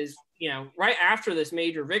realize is, right after this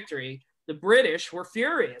major victory, the British were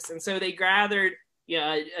furious. And so they gathered,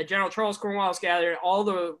 General Charles Cornwallis gathered all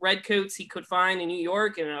the redcoats he could find in New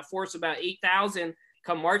York, and a force of about 8,000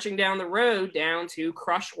 come marching down the road down to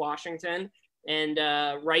crush Washington and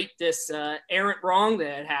right this errant wrong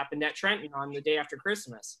that had happened at Trenton on the day after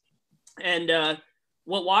Christmas. And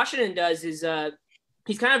what Washington does is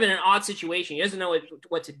he's kind of in an odd situation. He doesn't know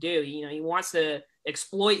what to do. He wants to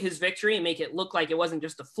exploit his victory and make it look like it wasn't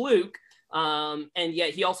just a fluke. And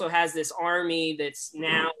yet he also has this army that's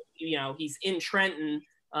now, he's in Trenton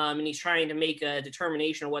and he's trying to make a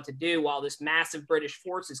determination of what to do while this massive British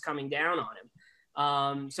force is coming down on him.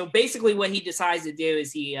 So basically what he decides to do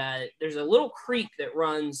is there's a little creek that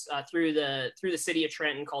runs through the city of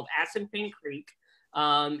Trenton called Assunpink Creek.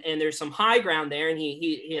 And there's some high ground there, and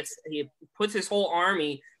he puts his whole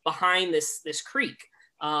army behind this creek.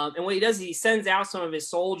 And what he does is he sends out some of his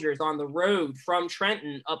soldiers on the road from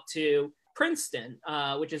Trenton up to Princeton,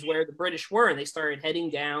 which is where the British were, and they started heading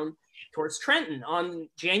down towards Trenton on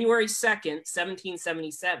January 2nd,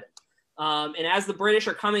 1777. And as the British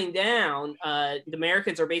are coming down, the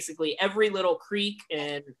Americans are basically every little creek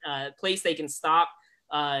and place they can stop.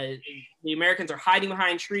 The Americans are hiding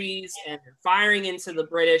behind trees and they're firing into the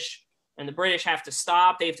British, and the British have to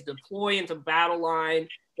stop. They have to deploy into battle line.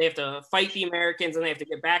 They have to fight the Americans, and they have to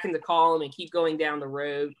get back into column and keep going down the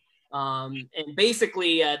road. And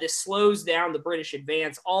basically, this slows down the British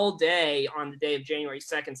advance all day on the day of January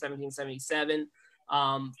 2nd, 1777.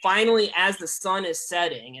 Finally, as the sun is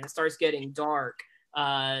setting and it starts getting dark,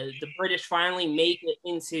 the British finally make it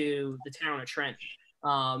into the town of Trenton.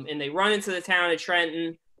 And they run into the town of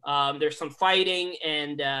Trenton. There's some fighting,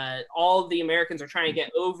 and all of the Americans are trying to get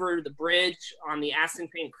over the bridge on the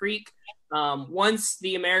Assunpink Creek. Once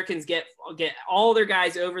the Americans get all their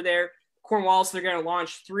guys over there, Cornwallis, they're going to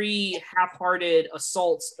launch 3 half-hearted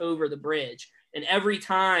assaults over the bridge. And every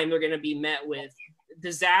time they're going to be met with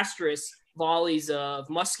disastrous volleys of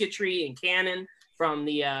musketry and cannon from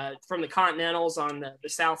the Continentals on the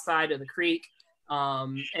south side of the creek.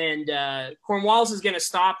 And Cornwallis is going to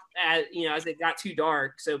stop as it got too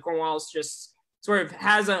dark. So Cornwallis just sort of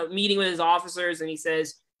has a meeting with his officers, and he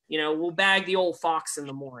says, we'll bag the old fox in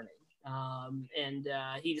the morning. And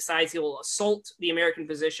he decides he'll assault the American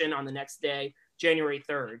position on the next day, January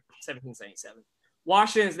 3rd, 1777.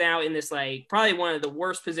 Washington is now in this, probably one of the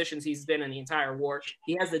worst positions he's been in the entire war.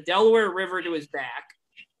 He has the Delaware River to his back,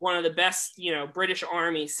 one of the best, British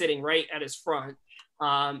army sitting right at his front.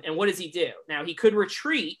 And what does he do? Now, he could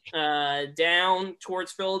retreat down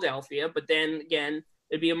towards Philadelphia, but then again,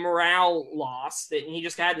 it'd be a morale loss. And he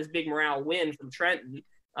just had this big morale win from Trenton.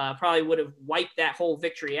 Probably would have wiped that whole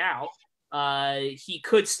victory out. He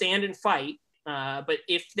could stand and fight, but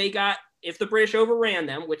if the British overran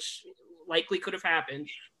them, which likely could have happened,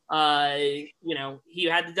 he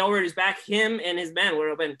had the Delaware at his back. Him and his men would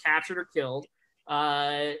have been captured or killed.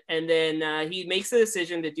 And then he makes the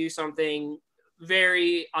decision to do something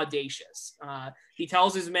very audacious. He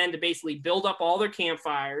tells his men to basically build up all their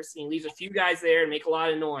campfires. He leaves a few guys there and make a lot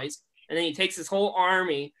of noise. And then he takes his whole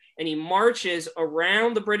army and he marches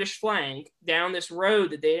around the British flank down this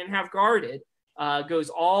road that they didn't have guarded, goes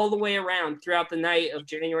all the way around throughout the night of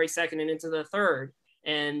January 2nd and into the 3rd.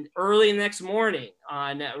 And early the next morning,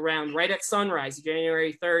 around right at sunrise,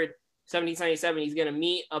 January 3rd, 1777, he's going to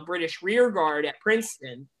meet a British rear guard at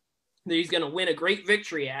Princeton that he's going to win a great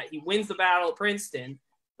victory at. He wins the Battle of Princeton,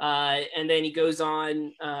 and then he goes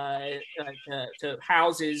on to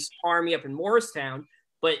house his army up in Morristown.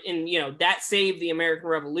 But that saved the American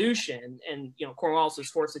Revolution, and Cornwallis was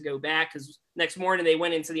forced to go back because next morning they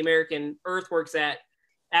went into the American earthworks at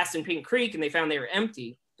Assunpink Creek and they found they were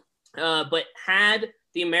empty. But had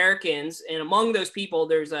the Americans, and among those people,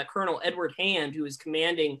 there's Colonel Edward Hand, who was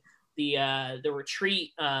commanding the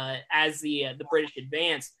retreat as the British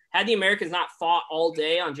advanced. Had the Americans not fought all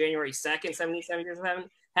day on January 2nd, 1777,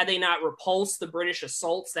 had they not repulsed the British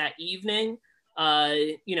assaults that evening,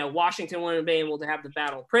 Washington wouldn't have been able to have the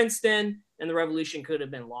Battle of Princeton, and the Revolution could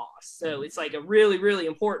have been lost. So it's like a really, really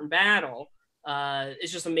important battle.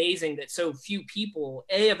 It's just amazing that so few people,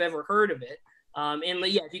 have ever heard of it.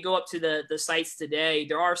 If you go up to the sites today,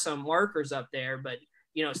 there are some markers up there, but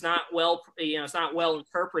it's not well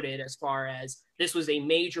interpreted as far as this was a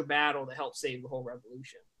major battle to help save the whole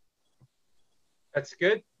revolution. That's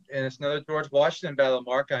good. And it's another George Washington battle,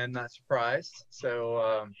 Mark. I am not surprised.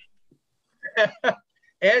 So,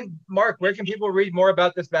 and Mark, where can people read more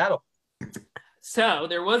about this battle? So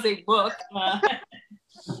there was a book.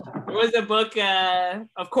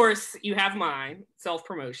 Of course, you have mine,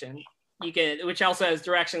 self-promotion. Which also has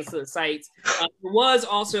directions to the sites. There was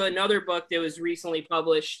also another book that was recently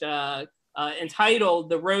published entitled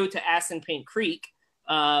The Road to Assunpink Creek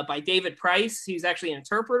by David Price. He's actually an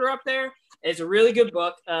interpreter up there. It's a really good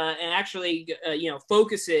book and actually,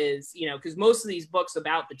 focuses, because most of these books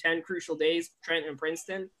about the 10 crucial days of Trenton and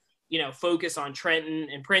Princeton, focus on Trenton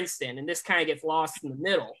and Princeton, and this kind of gets lost in the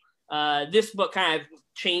middle. This book kind of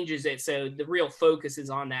changes it, so the real focus is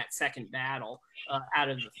on that second battle out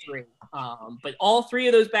of the 3. But all 3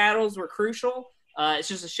 of those battles were crucial. It's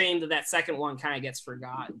just a shame that second one kind of gets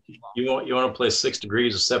forgotten. You want to play 6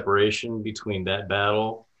 degrees of separation between that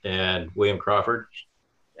battle and William Crawford?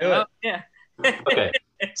 Yeah. Okay.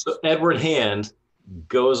 So Edward Hand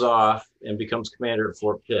goes off and becomes commander at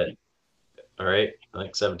Fort Pitt. All right,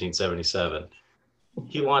 like 1777.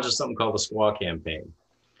 He launches something called the Squaw Campaign,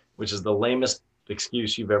 which is the lamest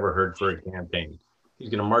excuse you've ever heard for a campaign. He's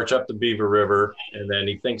going to march up the Beaver River, and then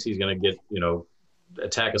he thinks he's going to get,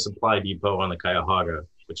 attack a supply depot on the Cuyahoga,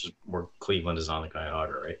 which is where Cleveland is on the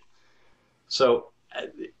Cuyahoga, right? So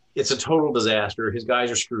it's a total disaster. His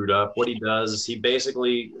guys are screwed up. What he does is he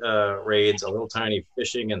basically raids a little tiny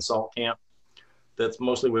fishing and salt camp that's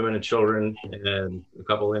mostly women and children and a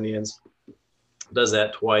couple Indians. Does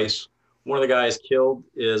that twice. One of the guys killed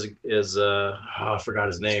is I forgot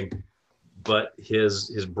his name, but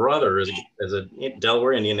his brother is a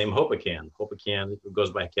Delaware Indian named Hopican. Hopican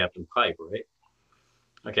goes by Captain Pipe, right?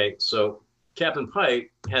 Okay, so Captain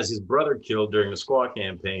Pipe has his brother killed during the Squaw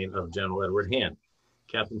Campaign of General Edward Hand.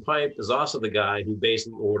 Captain Pipe is also the guy who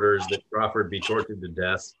basically orders that Crawford be tortured to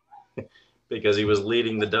death because he was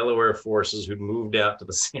leading the Delaware forces who'd moved out to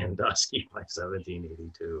the Sandusky by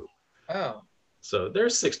 1782. Oh. So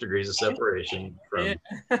there's 6 degrees of separation from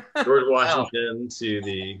George Washington to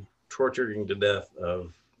the torturing to death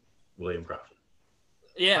of William Crawford.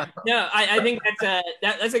 Yeah, no, I think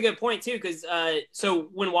that's a good point too, because so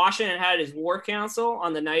when Washington had his war council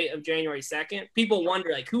on the night of January 2nd, people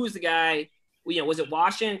wonder like who was the guy. Was it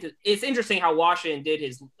Washington? 'Cause it's interesting how Washington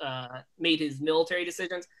did made his military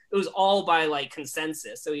decisions. It was all by like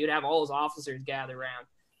consensus. So he would have all his officers gather around.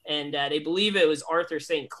 And they believe it was Arthur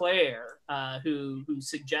St. Clair who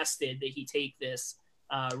suggested that he take this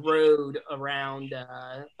road around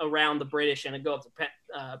the British and go up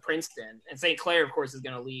to Princeton. And St. Clair, of course, is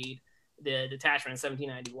going to lead the detachment in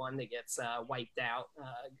 1791 that gets wiped out.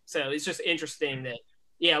 So it's just interesting that,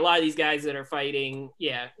 a lot of these guys that are fighting,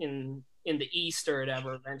 in the East or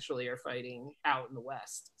whatever, eventually are fighting out in the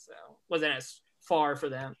West. So wasn't as far for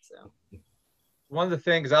them. So. One of the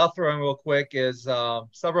things I'll throw in real quick is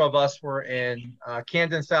several of us were in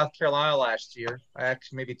Camden, South Carolina last year,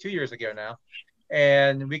 actually maybe 2 years ago now.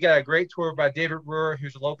 And we got a great tour by David Brewer,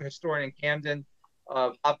 who's a local historian in Camden,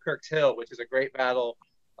 of Hobkirk's Hill, which is a great battle.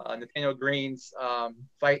 Nathaniel Greene's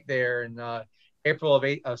fight there in April of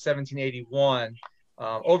 1781,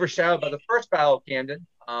 overshadowed by the first Battle of Camden,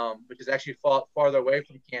 which is actually fought farther away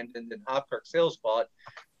from Camden than Hobkirk's Hill's fought.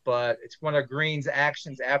 But it's one of Greene's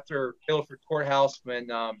actions after Guilford Courthouse when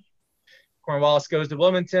Cornwallis goes to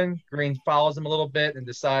Wilmington. Greene follows him a little bit and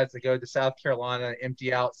decides to go to South Carolina and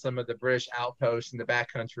empty out some of the British outposts in the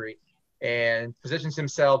backcountry and positions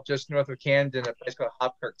himself just north of Camden, a place called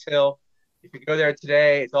Hobkirk's Hill. If you go there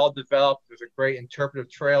today, it's all developed. There's a great interpretive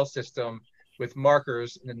trail system with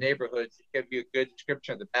markers in the neighborhoods to give you a good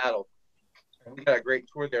description of the battle. And we got a great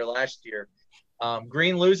tour there last year.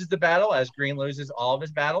 Greene loses the battle, as Greene loses all of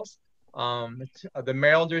his battles. The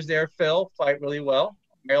Marylanders there, Phill, fight really well.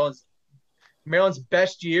 Maryland's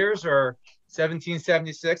best years are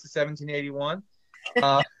 1776 to 1781.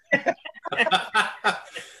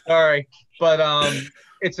 Sorry, but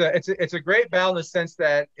it's a great battle in the sense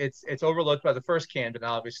that it's overlooked by the first Camden,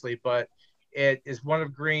 obviously, but it is one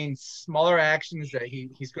of Greene's smaller actions that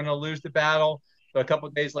he's going to lose the battle. But a couple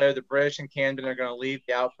of days later, the British and Camden are going to leave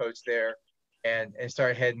the outpost there and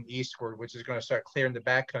start heading eastward, which is going to start clearing the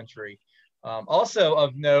backcountry. Also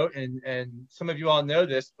of note, and some of you all know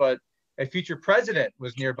this, but a future president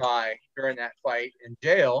was nearby during that fight in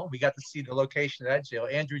jail. We got to see the location of that jail.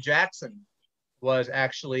 Andrew Jackson was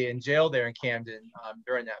actually in jail there in Camden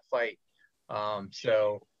during that fight.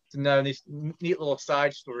 So it's another neat little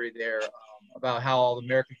side story there about how all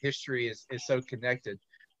American history is so connected.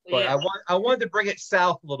 But yeah. I wanted to bring it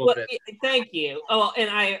south a little bit. Thank you. Oh, and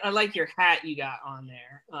I like your hat you got on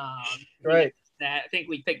there. Right. I think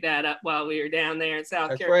we picked that up while we were down there in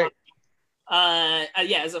South Carolina. Right.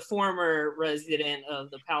 As a former resident of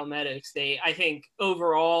the Palmetto State, I think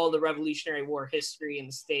overall the Revolutionary War history in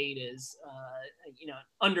the state is,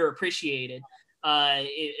 underappreciated.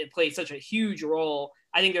 It played such a huge role.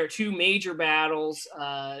 I think there are 2 major battles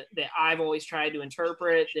that I've always tried to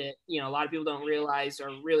interpret that, a lot of people don't realize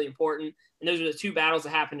are really important. And those are the 2 battles that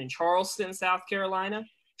happened in Charleston, South Carolina.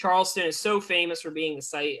 Charleston is so famous for being the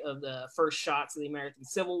site of the first shots of the American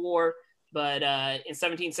Civil War. But in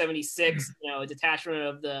 1776, a detachment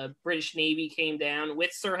of the British Navy came down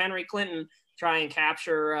with Sir Henry Clinton to try and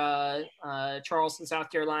capture Charleston, South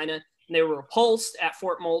Carolina. And they were repulsed at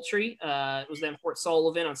Fort Moultrie. It was then Fort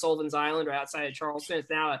Sullivan on Sullivan's Island, right outside of Charleston. It's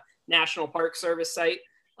now a National Park Service site.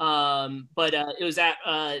 But it was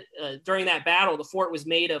during that battle, the fort was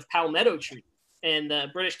made of palmetto trees, and the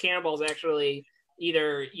British cannonballs actually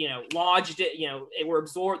either lodged it, it were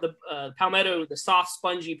absorbed. The palmetto, the soft,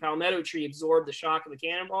 spongy palmetto tree absorbed the shock of the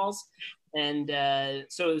cannonballs, And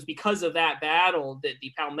so it was because of that battle that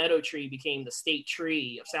the palmetto tree became the state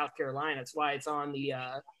tree of South Carolina. That's why it's on the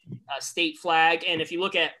state flag. And if you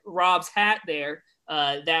look at Rob's hat there,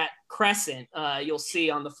 that crescent you'll see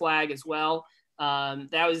on the flag as well.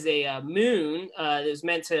 That was a moon that was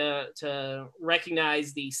meant to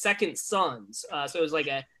recognize the second sons. So it was like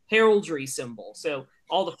a heraldry symbol. So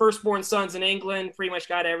all the firstborn sons in England pretty much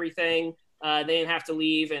got everything. They didn't have to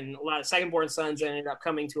leave, and a lot of second-born sons ended up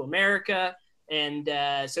coming to America, and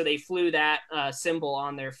so they flew that symbol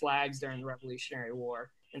on their flags during the Revolutionary War.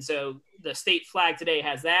 And so the state flag today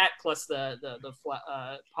has that, plus the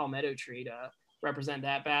palmetto tree to represent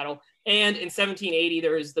that battle. And in 1780,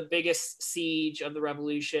 there was the biggest siege of the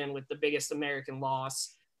Revolution with the biggest American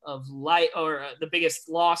loss of life, or the biggest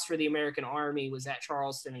loss for the American army was at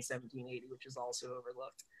Charleston in 1780, which is also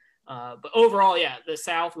overlooked. But overall, yeah, the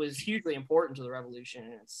South was hugely important to the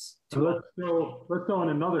Revolution. So let's go in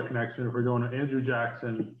another connection. If we're going to Andrew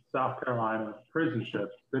Jackson, South Carolina prison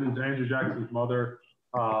ships. Didn't Andrew Jackson's mother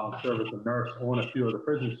serve as a nurse on a few of the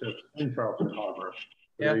prison ships in Charleston Harbor?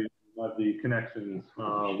 Yeah. They have the connections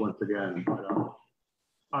once again.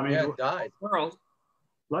 I mean, yeah, died.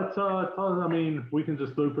 Let's I mean, we can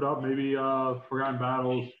just loop it up. Maybe forgotten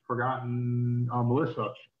battles, forgotten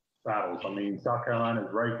militia battles. I mean, South Carolina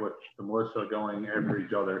is right with the militia going after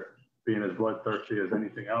each other, being as bloodthirsty as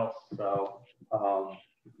anything else. So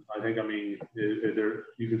I think, I mean,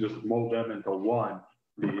 you can just mold them into one.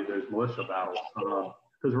 There's militia battles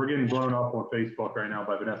because we're getting blown up on Facebook right now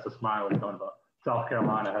by Vanessa Smiley talking about South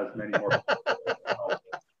Carolina has many more.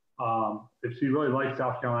 If she really likes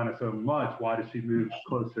South Carolina so much, why does she move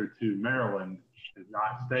closer to Maryland and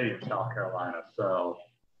not stay in South Carolina? So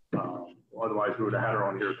otherwise, we would have had her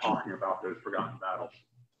on here talking about those forgotten battles.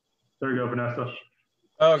 There you go, Vanessa.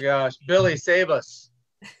 Oh, gosh. Billy, save us.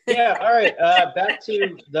 Yeah, all right. Back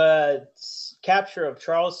to the capture of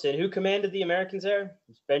Charleston. Who commanded the Americans there?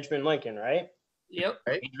 It's Benjamin Lincoln, right? Yep.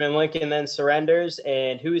 Right. Benjamin Lincoln then surrenders.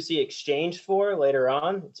 And who is he exchanged for later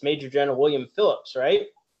on? It's Major General William Phillips, right?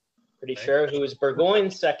 Pretty sure, who was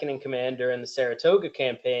Burgoyne's second in command during the Saratoga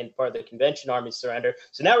campaign, part of the Convention Army surrender.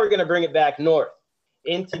 So now we're going to bring it back north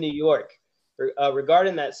into New York.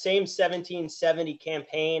 Regarding that same 1770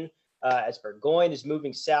 campaign, as Burgoyne is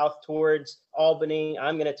moving south towards Albany,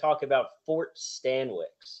 I'm going to talk about Fort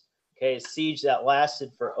Stanwix. Okay, a siege that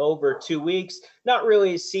lasted for over 2 weeks. Not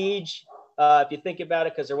really a siege, if you think about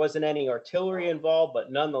it, because there wasn't any artillery involved,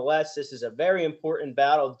 but nonetheless, this is a very important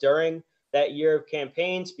battle during that year of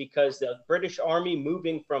campaigns, because the British Army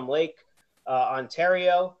moving from Lake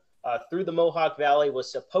Ontario through the Mohawk Valley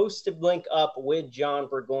was supposed to link up with John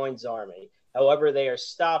Burgoyne's army. However, they are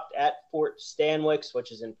stopped at Fort Stanwix,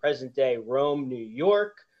 which is in present-day Rome, New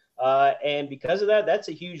York. And because of that, that's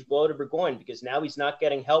a huge blow to Burgoyne, because now he's not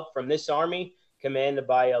getting help from this army commanded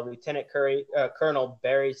by Lieutenant Colonel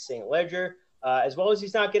Barry St. Ledger, as well as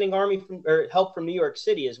he's not getting help from New York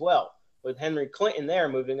City as well, with Henry Clinton there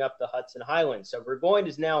moving up the Hudson Highlands. So Burgoyne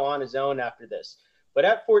is now on his own after this. But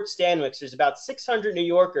at Fort Stanwix, there's about 600 New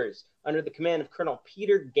Yorkers under the command of Colonel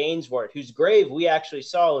Peter Gainsworth, whose grave we actually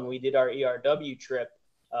saw when we did our ERW trip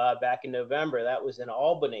back in November. That was in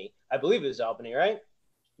Albany. I believe it was Albany, right?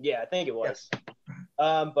 Yeah, I think it was. Yes.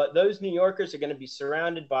 But those New Yorkers are going to be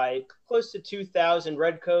surrounded by close to 2,000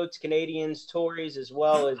 Redcoats, Canadians, Tories, as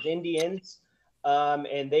well as Indians.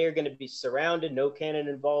 And they are going to be surrounded. No cannon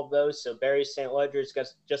involved, though. So Barry St. Ledger is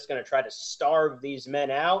just going to try to starve these men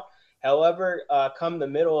out. However, come the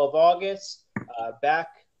middle of August, back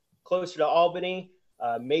closer to Albany,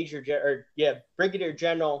 Brigadier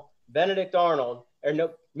General Benedict Arnold,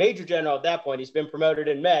 Major General at that point, he's been promoted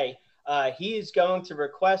in May. He is going to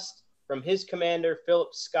request from his commander,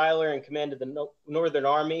 Philip Schuyler, in command of the Northern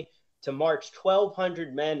Army, to march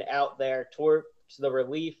 1,200 men out there towards the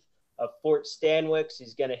relief of Fort Stanwix.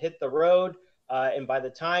 He's going to hit the road. And by the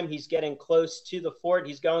time he's getting close to the fort,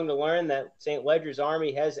 he's going to learn that St. Ledger's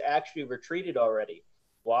army has actually retreated already.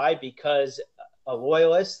 Why? Because a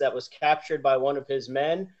loyalist that was captured by one of his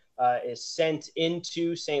men is sent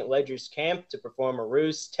into St. Ledger's camp to perform a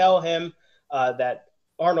ruse, tell him that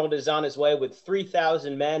Arnold is on his way with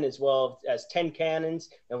 3,000 men as well as 10 cannons,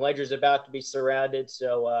 and Ledger's about to be surrounded.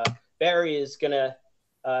 So Barry is going to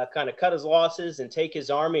kind of cut his losses and take his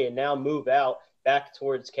army and now move out back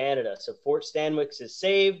towards Canada. So Fort Stanwix is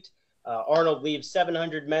saved. Arnold leaves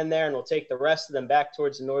 700 men there and will take the rest of them back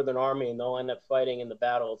towards the Northern Army, and they'll end up fighting in the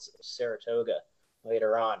Battle of Saratoga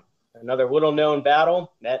later on. Another little-known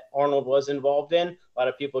battle that Arnold was involved in. A lot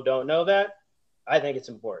of people don't know that. I think it's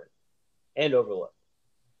important and overlooked.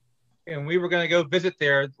 and we were going to go visit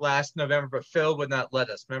there last November, but Phill would not let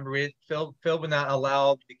us. Remember, Phill would not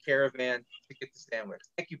allow the caravan to get the sandwich.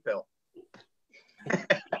 Thank you, Phill.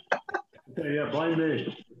 Yeah, blame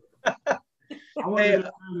me. I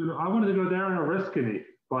wanted to go down to Oriskany,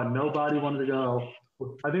 but nobody wanted to go.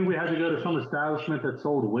 I think we had to go to some establishment that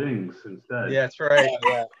sold wings instead. Yeah, that's right.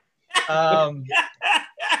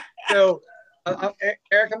 So,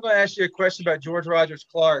 Eric, I'm going to ask you a question about George Rogers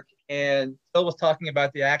Clark. And Phill was talking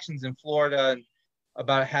about the actions in Florida and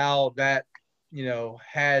about how that,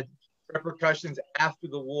 had repercussions after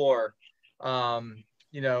the war, and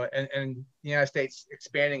the United States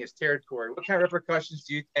expanding its territory. What kind of repercussions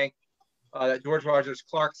do you think that George Rogers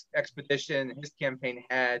Clark's expedition and his campaign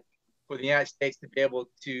had for the United States to be able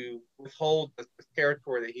to withhold the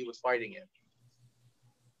territory that he was fighting in?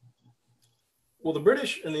 Well, the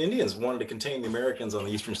British and the Indians wanted to contain the Americans on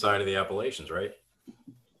the eastern side of the Appalachians, right?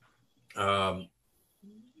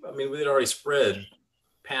 They'd already spread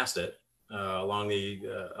past it along the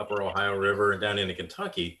upper Ohio River and down into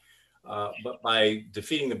Kentucky. But by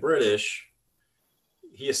defeating the British,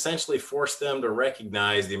 he essentially forced them to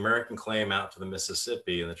recognize the American claim out to the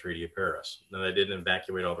Mississippi in the Treaty of Paris. Now, they didn't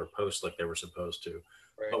evacuate all their posts like they were supposed to.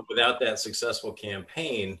 Right. But without that successful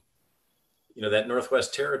campaign, that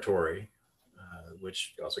Northwest Territory,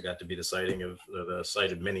 which also got to be the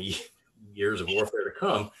site of many years of warfare to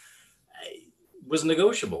come, was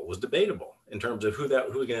negotiable, was debatable in terms of who was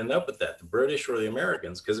going to end up with that, the British or the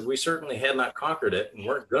Americans, because we certainly had not conquered it and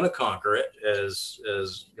weren't going to conquer it as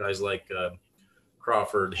guys like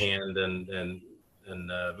Crawford, Hand, and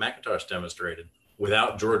McIntosh demonstrated,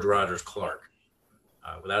 without George Rogers Clark,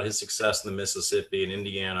 without his success in the Mississippi and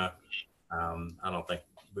Indiana. I don't think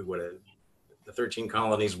we would have. The 13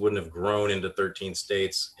 colonies wouldn't have grown into 13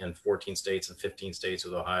 states and 14 states and 15 states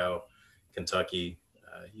with Ohio, Kentucky.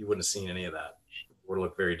 You wouldn't have seen any of that. It would have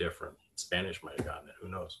looked very different. Spanish might have gotten it. Who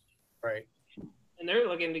knows? Right. And they're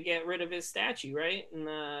looking to get rid of his statue, right? In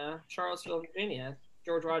Charlottesville, Virginia.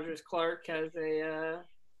 George Rogers Clark has a...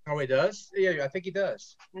 Oh, he does? Yeah, I think he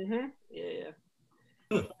does. Mm-hmm. Yeah.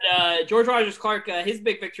 But, George Rogers Clark, his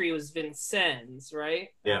big victory was Vincennes, right?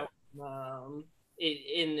 Yeah.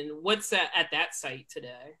 What's that at that site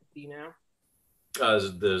today? Do you know? I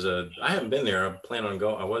haven't been there. I plan on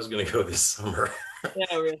going. I was going to go this summer.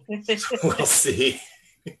 Yeah, really. We'll see.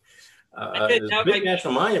 There's a big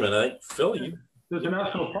national monument. I think, Phill, there's a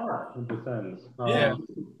national park in Vincennes. Yeah.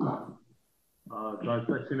 I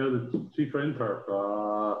actually know the chief of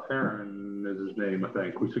Interp, Perrin is his name, I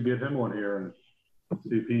think. We should get him on here and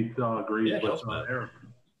see if he agrees with Eric.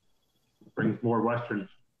 Brings more Western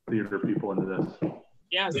theater people into this.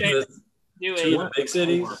 Yeah, two of the big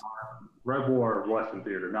cities. Red War Western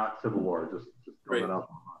theater, not Civil War. Just throw it up.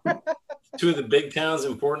 Two of the big towns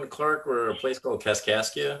important to Clark were a place called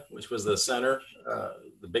Kaskaskia, which was the center,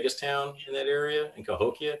 the biggest town in that area, and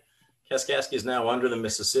Cahokia. Kaskaskia is now under the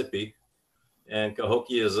Mississippi, and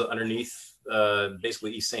Cahokia is underneath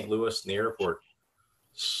basically East St. Louis and the airport.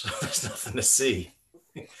 So there's nothing to see.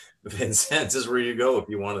 Vincennes is where you go if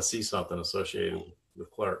you want to see something associated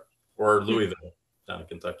with Clark, or Louisville down in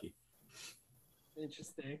Kentucky.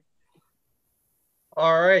 Interesting.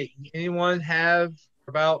 All right. Anyone have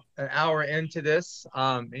about an hour into this?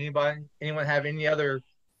 Anyone have any other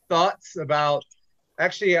thoughts about?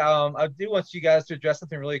 Actually, I do want you guys to address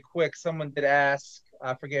something really quick. Someone did ask.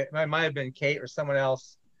 I forget. It might have been Kate or someone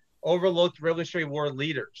else. Overlooked Revolutionary War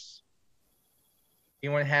leaders.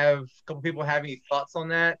 Anyone have a couple people have any thoughts on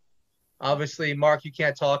that? Obviously, Mark, you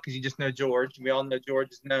can't talk because you just know George. We all know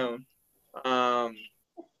George is known.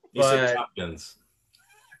 You said shotguns.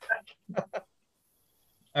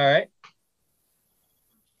 All right.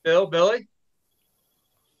 Billy?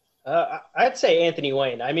 I'd say Anthony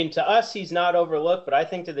Wayne. I mean, to us, he's not overlooked, but I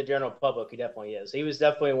think to the general public, he definitely is. He was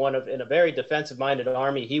definitely in a very defensive-minded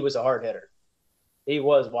army, he was a hard hitter. He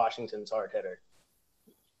was Washington's hard hitter.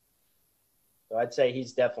 So I'd say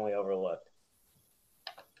he's definitely overlooked.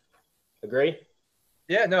 Agree?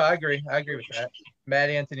 Yeah, no, I agree. I agree with that. Matt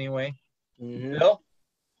Anthony Wayne. Mm-hmm. Bill?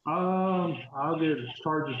 I'll get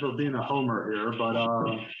charges for being a homer here, but I'm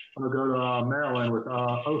going to go to Maryland with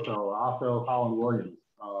Otho Holland Williams.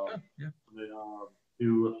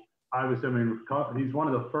 Who obviously, he's one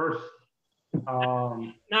of the first.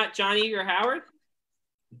 Not John Eager Howard?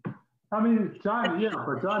 But John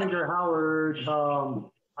Eager Howard,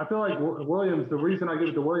 I feel like Williams, the reason I give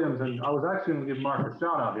it to Williams, and I was actually going to give Mark a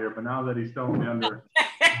shout out here, but now that he's throwing me under.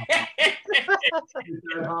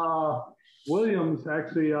 Williams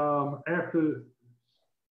actually, after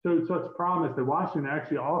showed such promise that Washington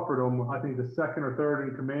actually offered him, I think, the second or third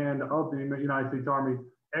in command of the United States Army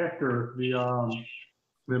after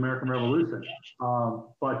the the American Revolution.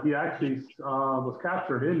 But he actually was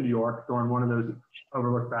captured in New York during one of those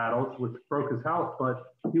overlooked battles, which broke his house.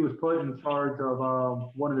 But he was put in charge of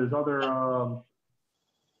one of his other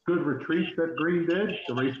good retreats that Greene did,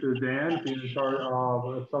 the race to the dam, being in charge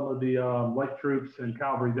of some of the light troops and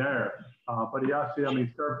cavalry there. But he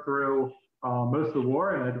actually, served through most of the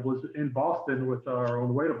war, and it was in Boston on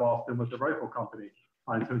the way to Boston with the Rifle Company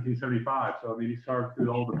in 1775. So, he served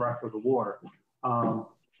through all the breadth of the war.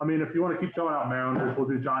 If you want to keep throwing out Marylanders, we'll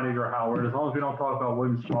do John Edgar Howard. As long as we don't talk about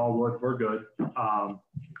William Smallwood, we're good. So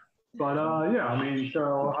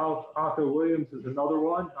Otto Williams is another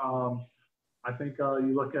one. I think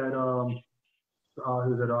you look at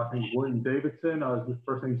who's it? I think William Davidson. The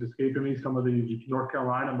first thing's escaping me. Some of the North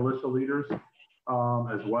Carolina militia leaders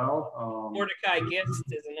as well. Mordecai Gist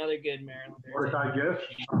is another good Marylander. Mordecai Gist.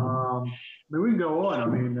 We can go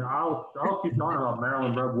on. I'll keep talking about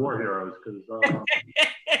Maryland Red War heroes because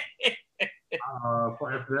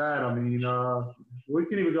after that, we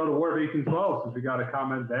can even go to War of 1812 since we got a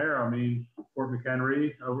comment there. Fort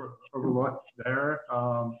McHenry overlooked there.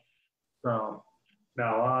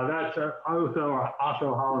 That's also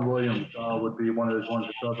Otto Holland Williams would be one of those ones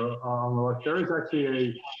that's on the list. There is actually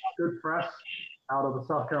a good press out of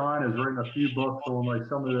South Carolina has written a few books on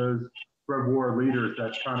some of those Red War leaders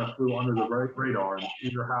that kind of flew under the radar. And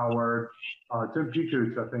Edgar Howard, Jim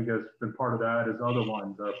Peacock, I think, has been part of that. As other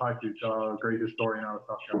ones, Peacock, a great historian out of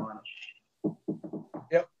South Carolina.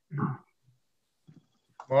 Yep.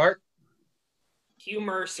 Mark? Hugh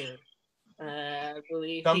Mercer. I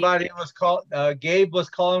believe somebody was called. Gabe was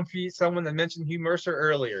calling for someone that mentioned Hugh Mercer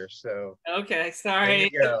earlier. So okay, sorry,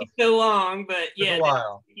 it took so long, but yeah,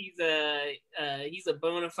 he's a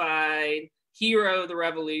bona fide hero of the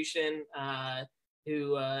Revolution.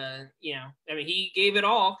 Who he gave it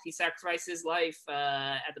all. He sacrificed his life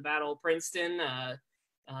at the Battle of Princeton.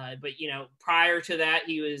 But prior to that,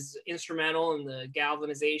 he was instrumental in the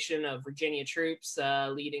galvanization of Virginia troops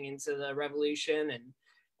leading into the Revolution, and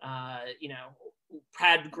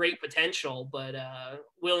had great potential, but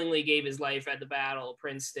willingly gave his life at the Battle of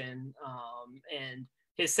Princeton. And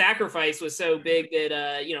his sacrifice was so big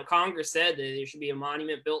that, Congress said that there should be a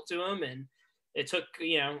monument built to him. And it took,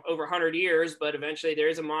 over 100 years, but eventually there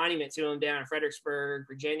is a monument to him down in Fredericksburg,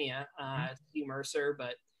 Virginia, to Hugh Mercer.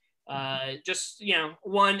 But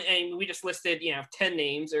one, and we just listed, 10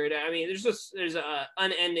 names, or, there's a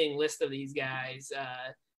unending list of these guys,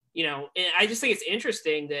 and I just think it's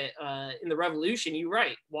interesting that in the Revolution, you're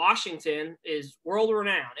right, Washington is world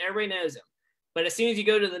renowned. Everybody knows him. But as soon as you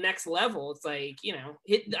go to the next level, it's like,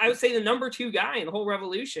 I would say the number 2 guy in the whole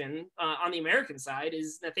Revolution on the American side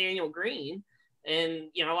is Nathaniel Greene. And,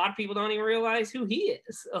 a lot of people don't even realize who he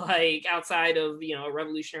is, outside of, a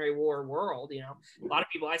Revolutionary War world. A lot of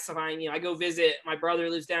people I find, I go visit, my brother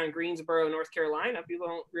lives down in Greensboro, North Carolina. People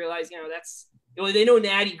don't realize, they know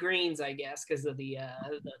Natty Greens, I guess, because of the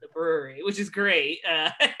brewery, which is great.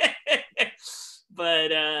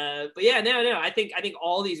 But yeah, no. I think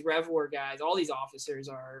all these Rev War guys, all these officers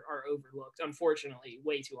are overlooked, unfortunately,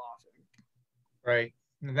 way too often. Right,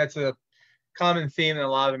 and that's a common theme in a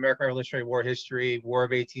lot of American Revolutionary War history, War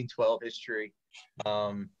of 1812 history.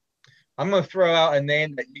 I'm going to throw out a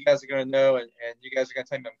name that you guys are going to know, and you guys are going to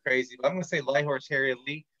tell me I'm crazy, but I'm going to say Lighthorse Harry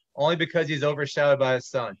Lee, only because he's overshadowed by his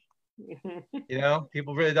son.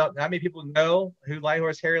 People really don't. Not many people know who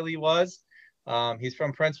Lighthorse Harry Lee was. He's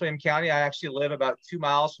from Prince William County. I actually live about 2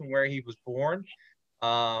 miles from where he was born.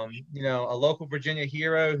 A local Virginia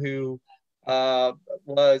hero who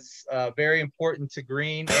was very important to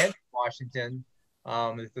Greene and Washington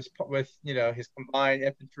with his combined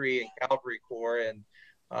infantry and cavalry corps, and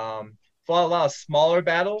fought a lot of smaller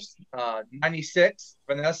battles. 96.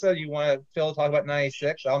 Vanessa, you want to Phil talk about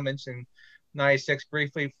 96? I'll mention 96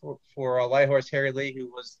 briefly for Lighthorse Harry Lee, who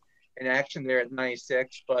was in action there at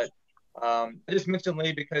 96. But I just mentioned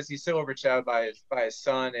Lee because he's so overshadowed by his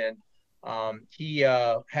son, and he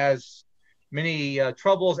has many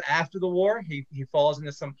troubles after the war. He falls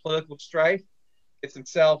into some political strife, gets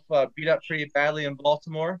himself beat up pretty badly in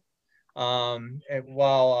Baltimore. And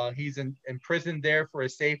while he's imprisoned there for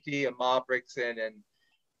his safety, a mob breaks in and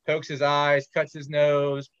pokes his eyes, cuts his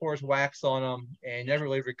nose, pours wax on him, and never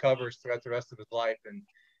really recovers throughout the rest of his life,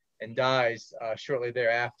 and dies shortly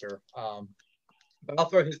thereafter. But I'll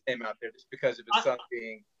throw his name out there just because of his son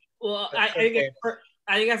being. Well, I think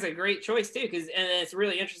that's a great choice too, and it's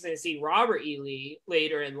really interesting to see Robert E. Lee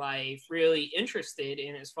later in life really interested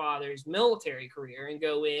in his father's military career and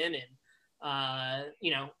go in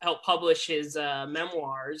and help publish his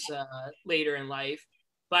memoirs later in life.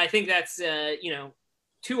 But I think that's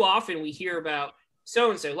too often we hear about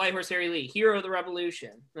so-and-so, Light Horse Harry Lee, hero of the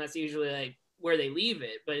revolution. And that's usually like where they leave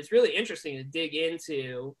it. But it's really interesting to dig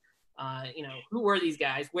into, you know, who were these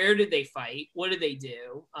guys? Where did they fight? What did they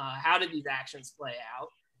do? How did these actions play out?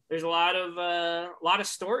 There's a lot of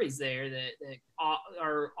stories there that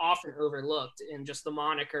are often overlooked in just the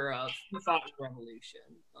moniker of who fought the revolution.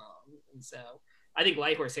 And so I think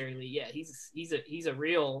Light Horse Harry Lee, yeah, he's a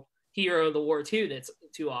real hero of the war too. That's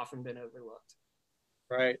too often been overlooked.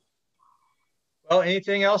 Right. Well,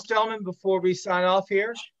 anything else, gentlemen, before we sign off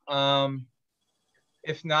here?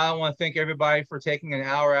 If not, I want to thank everybody for taking an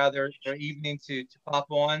hour out of their evening to pop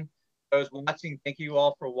on. Those watching, thank you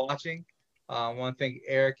all for watching. I want to thank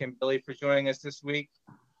Eric and Billy for joining us this week.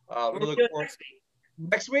 We look forward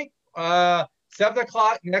next week, 7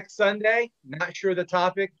 o'clock next Sunday. Not sure the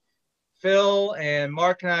topic. Phil and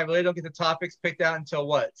Mark and I really don't get the topics picked out until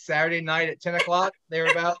what? Saturday night at 10 o'clock,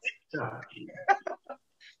 thereabouts.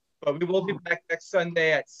 But we will be back next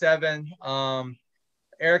Sunday at 7.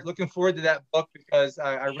 Eric, looking forward to that book because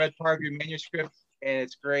I read part of your manuscript and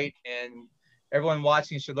it's great. And everyone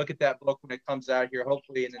watching should look at that book when it comes out here,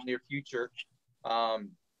 hopefully in the near future. But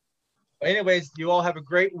anyways, you all have a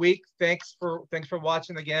great week. Thanks for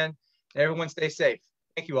watching again. Everyone stay safe.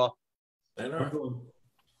 Thank you all.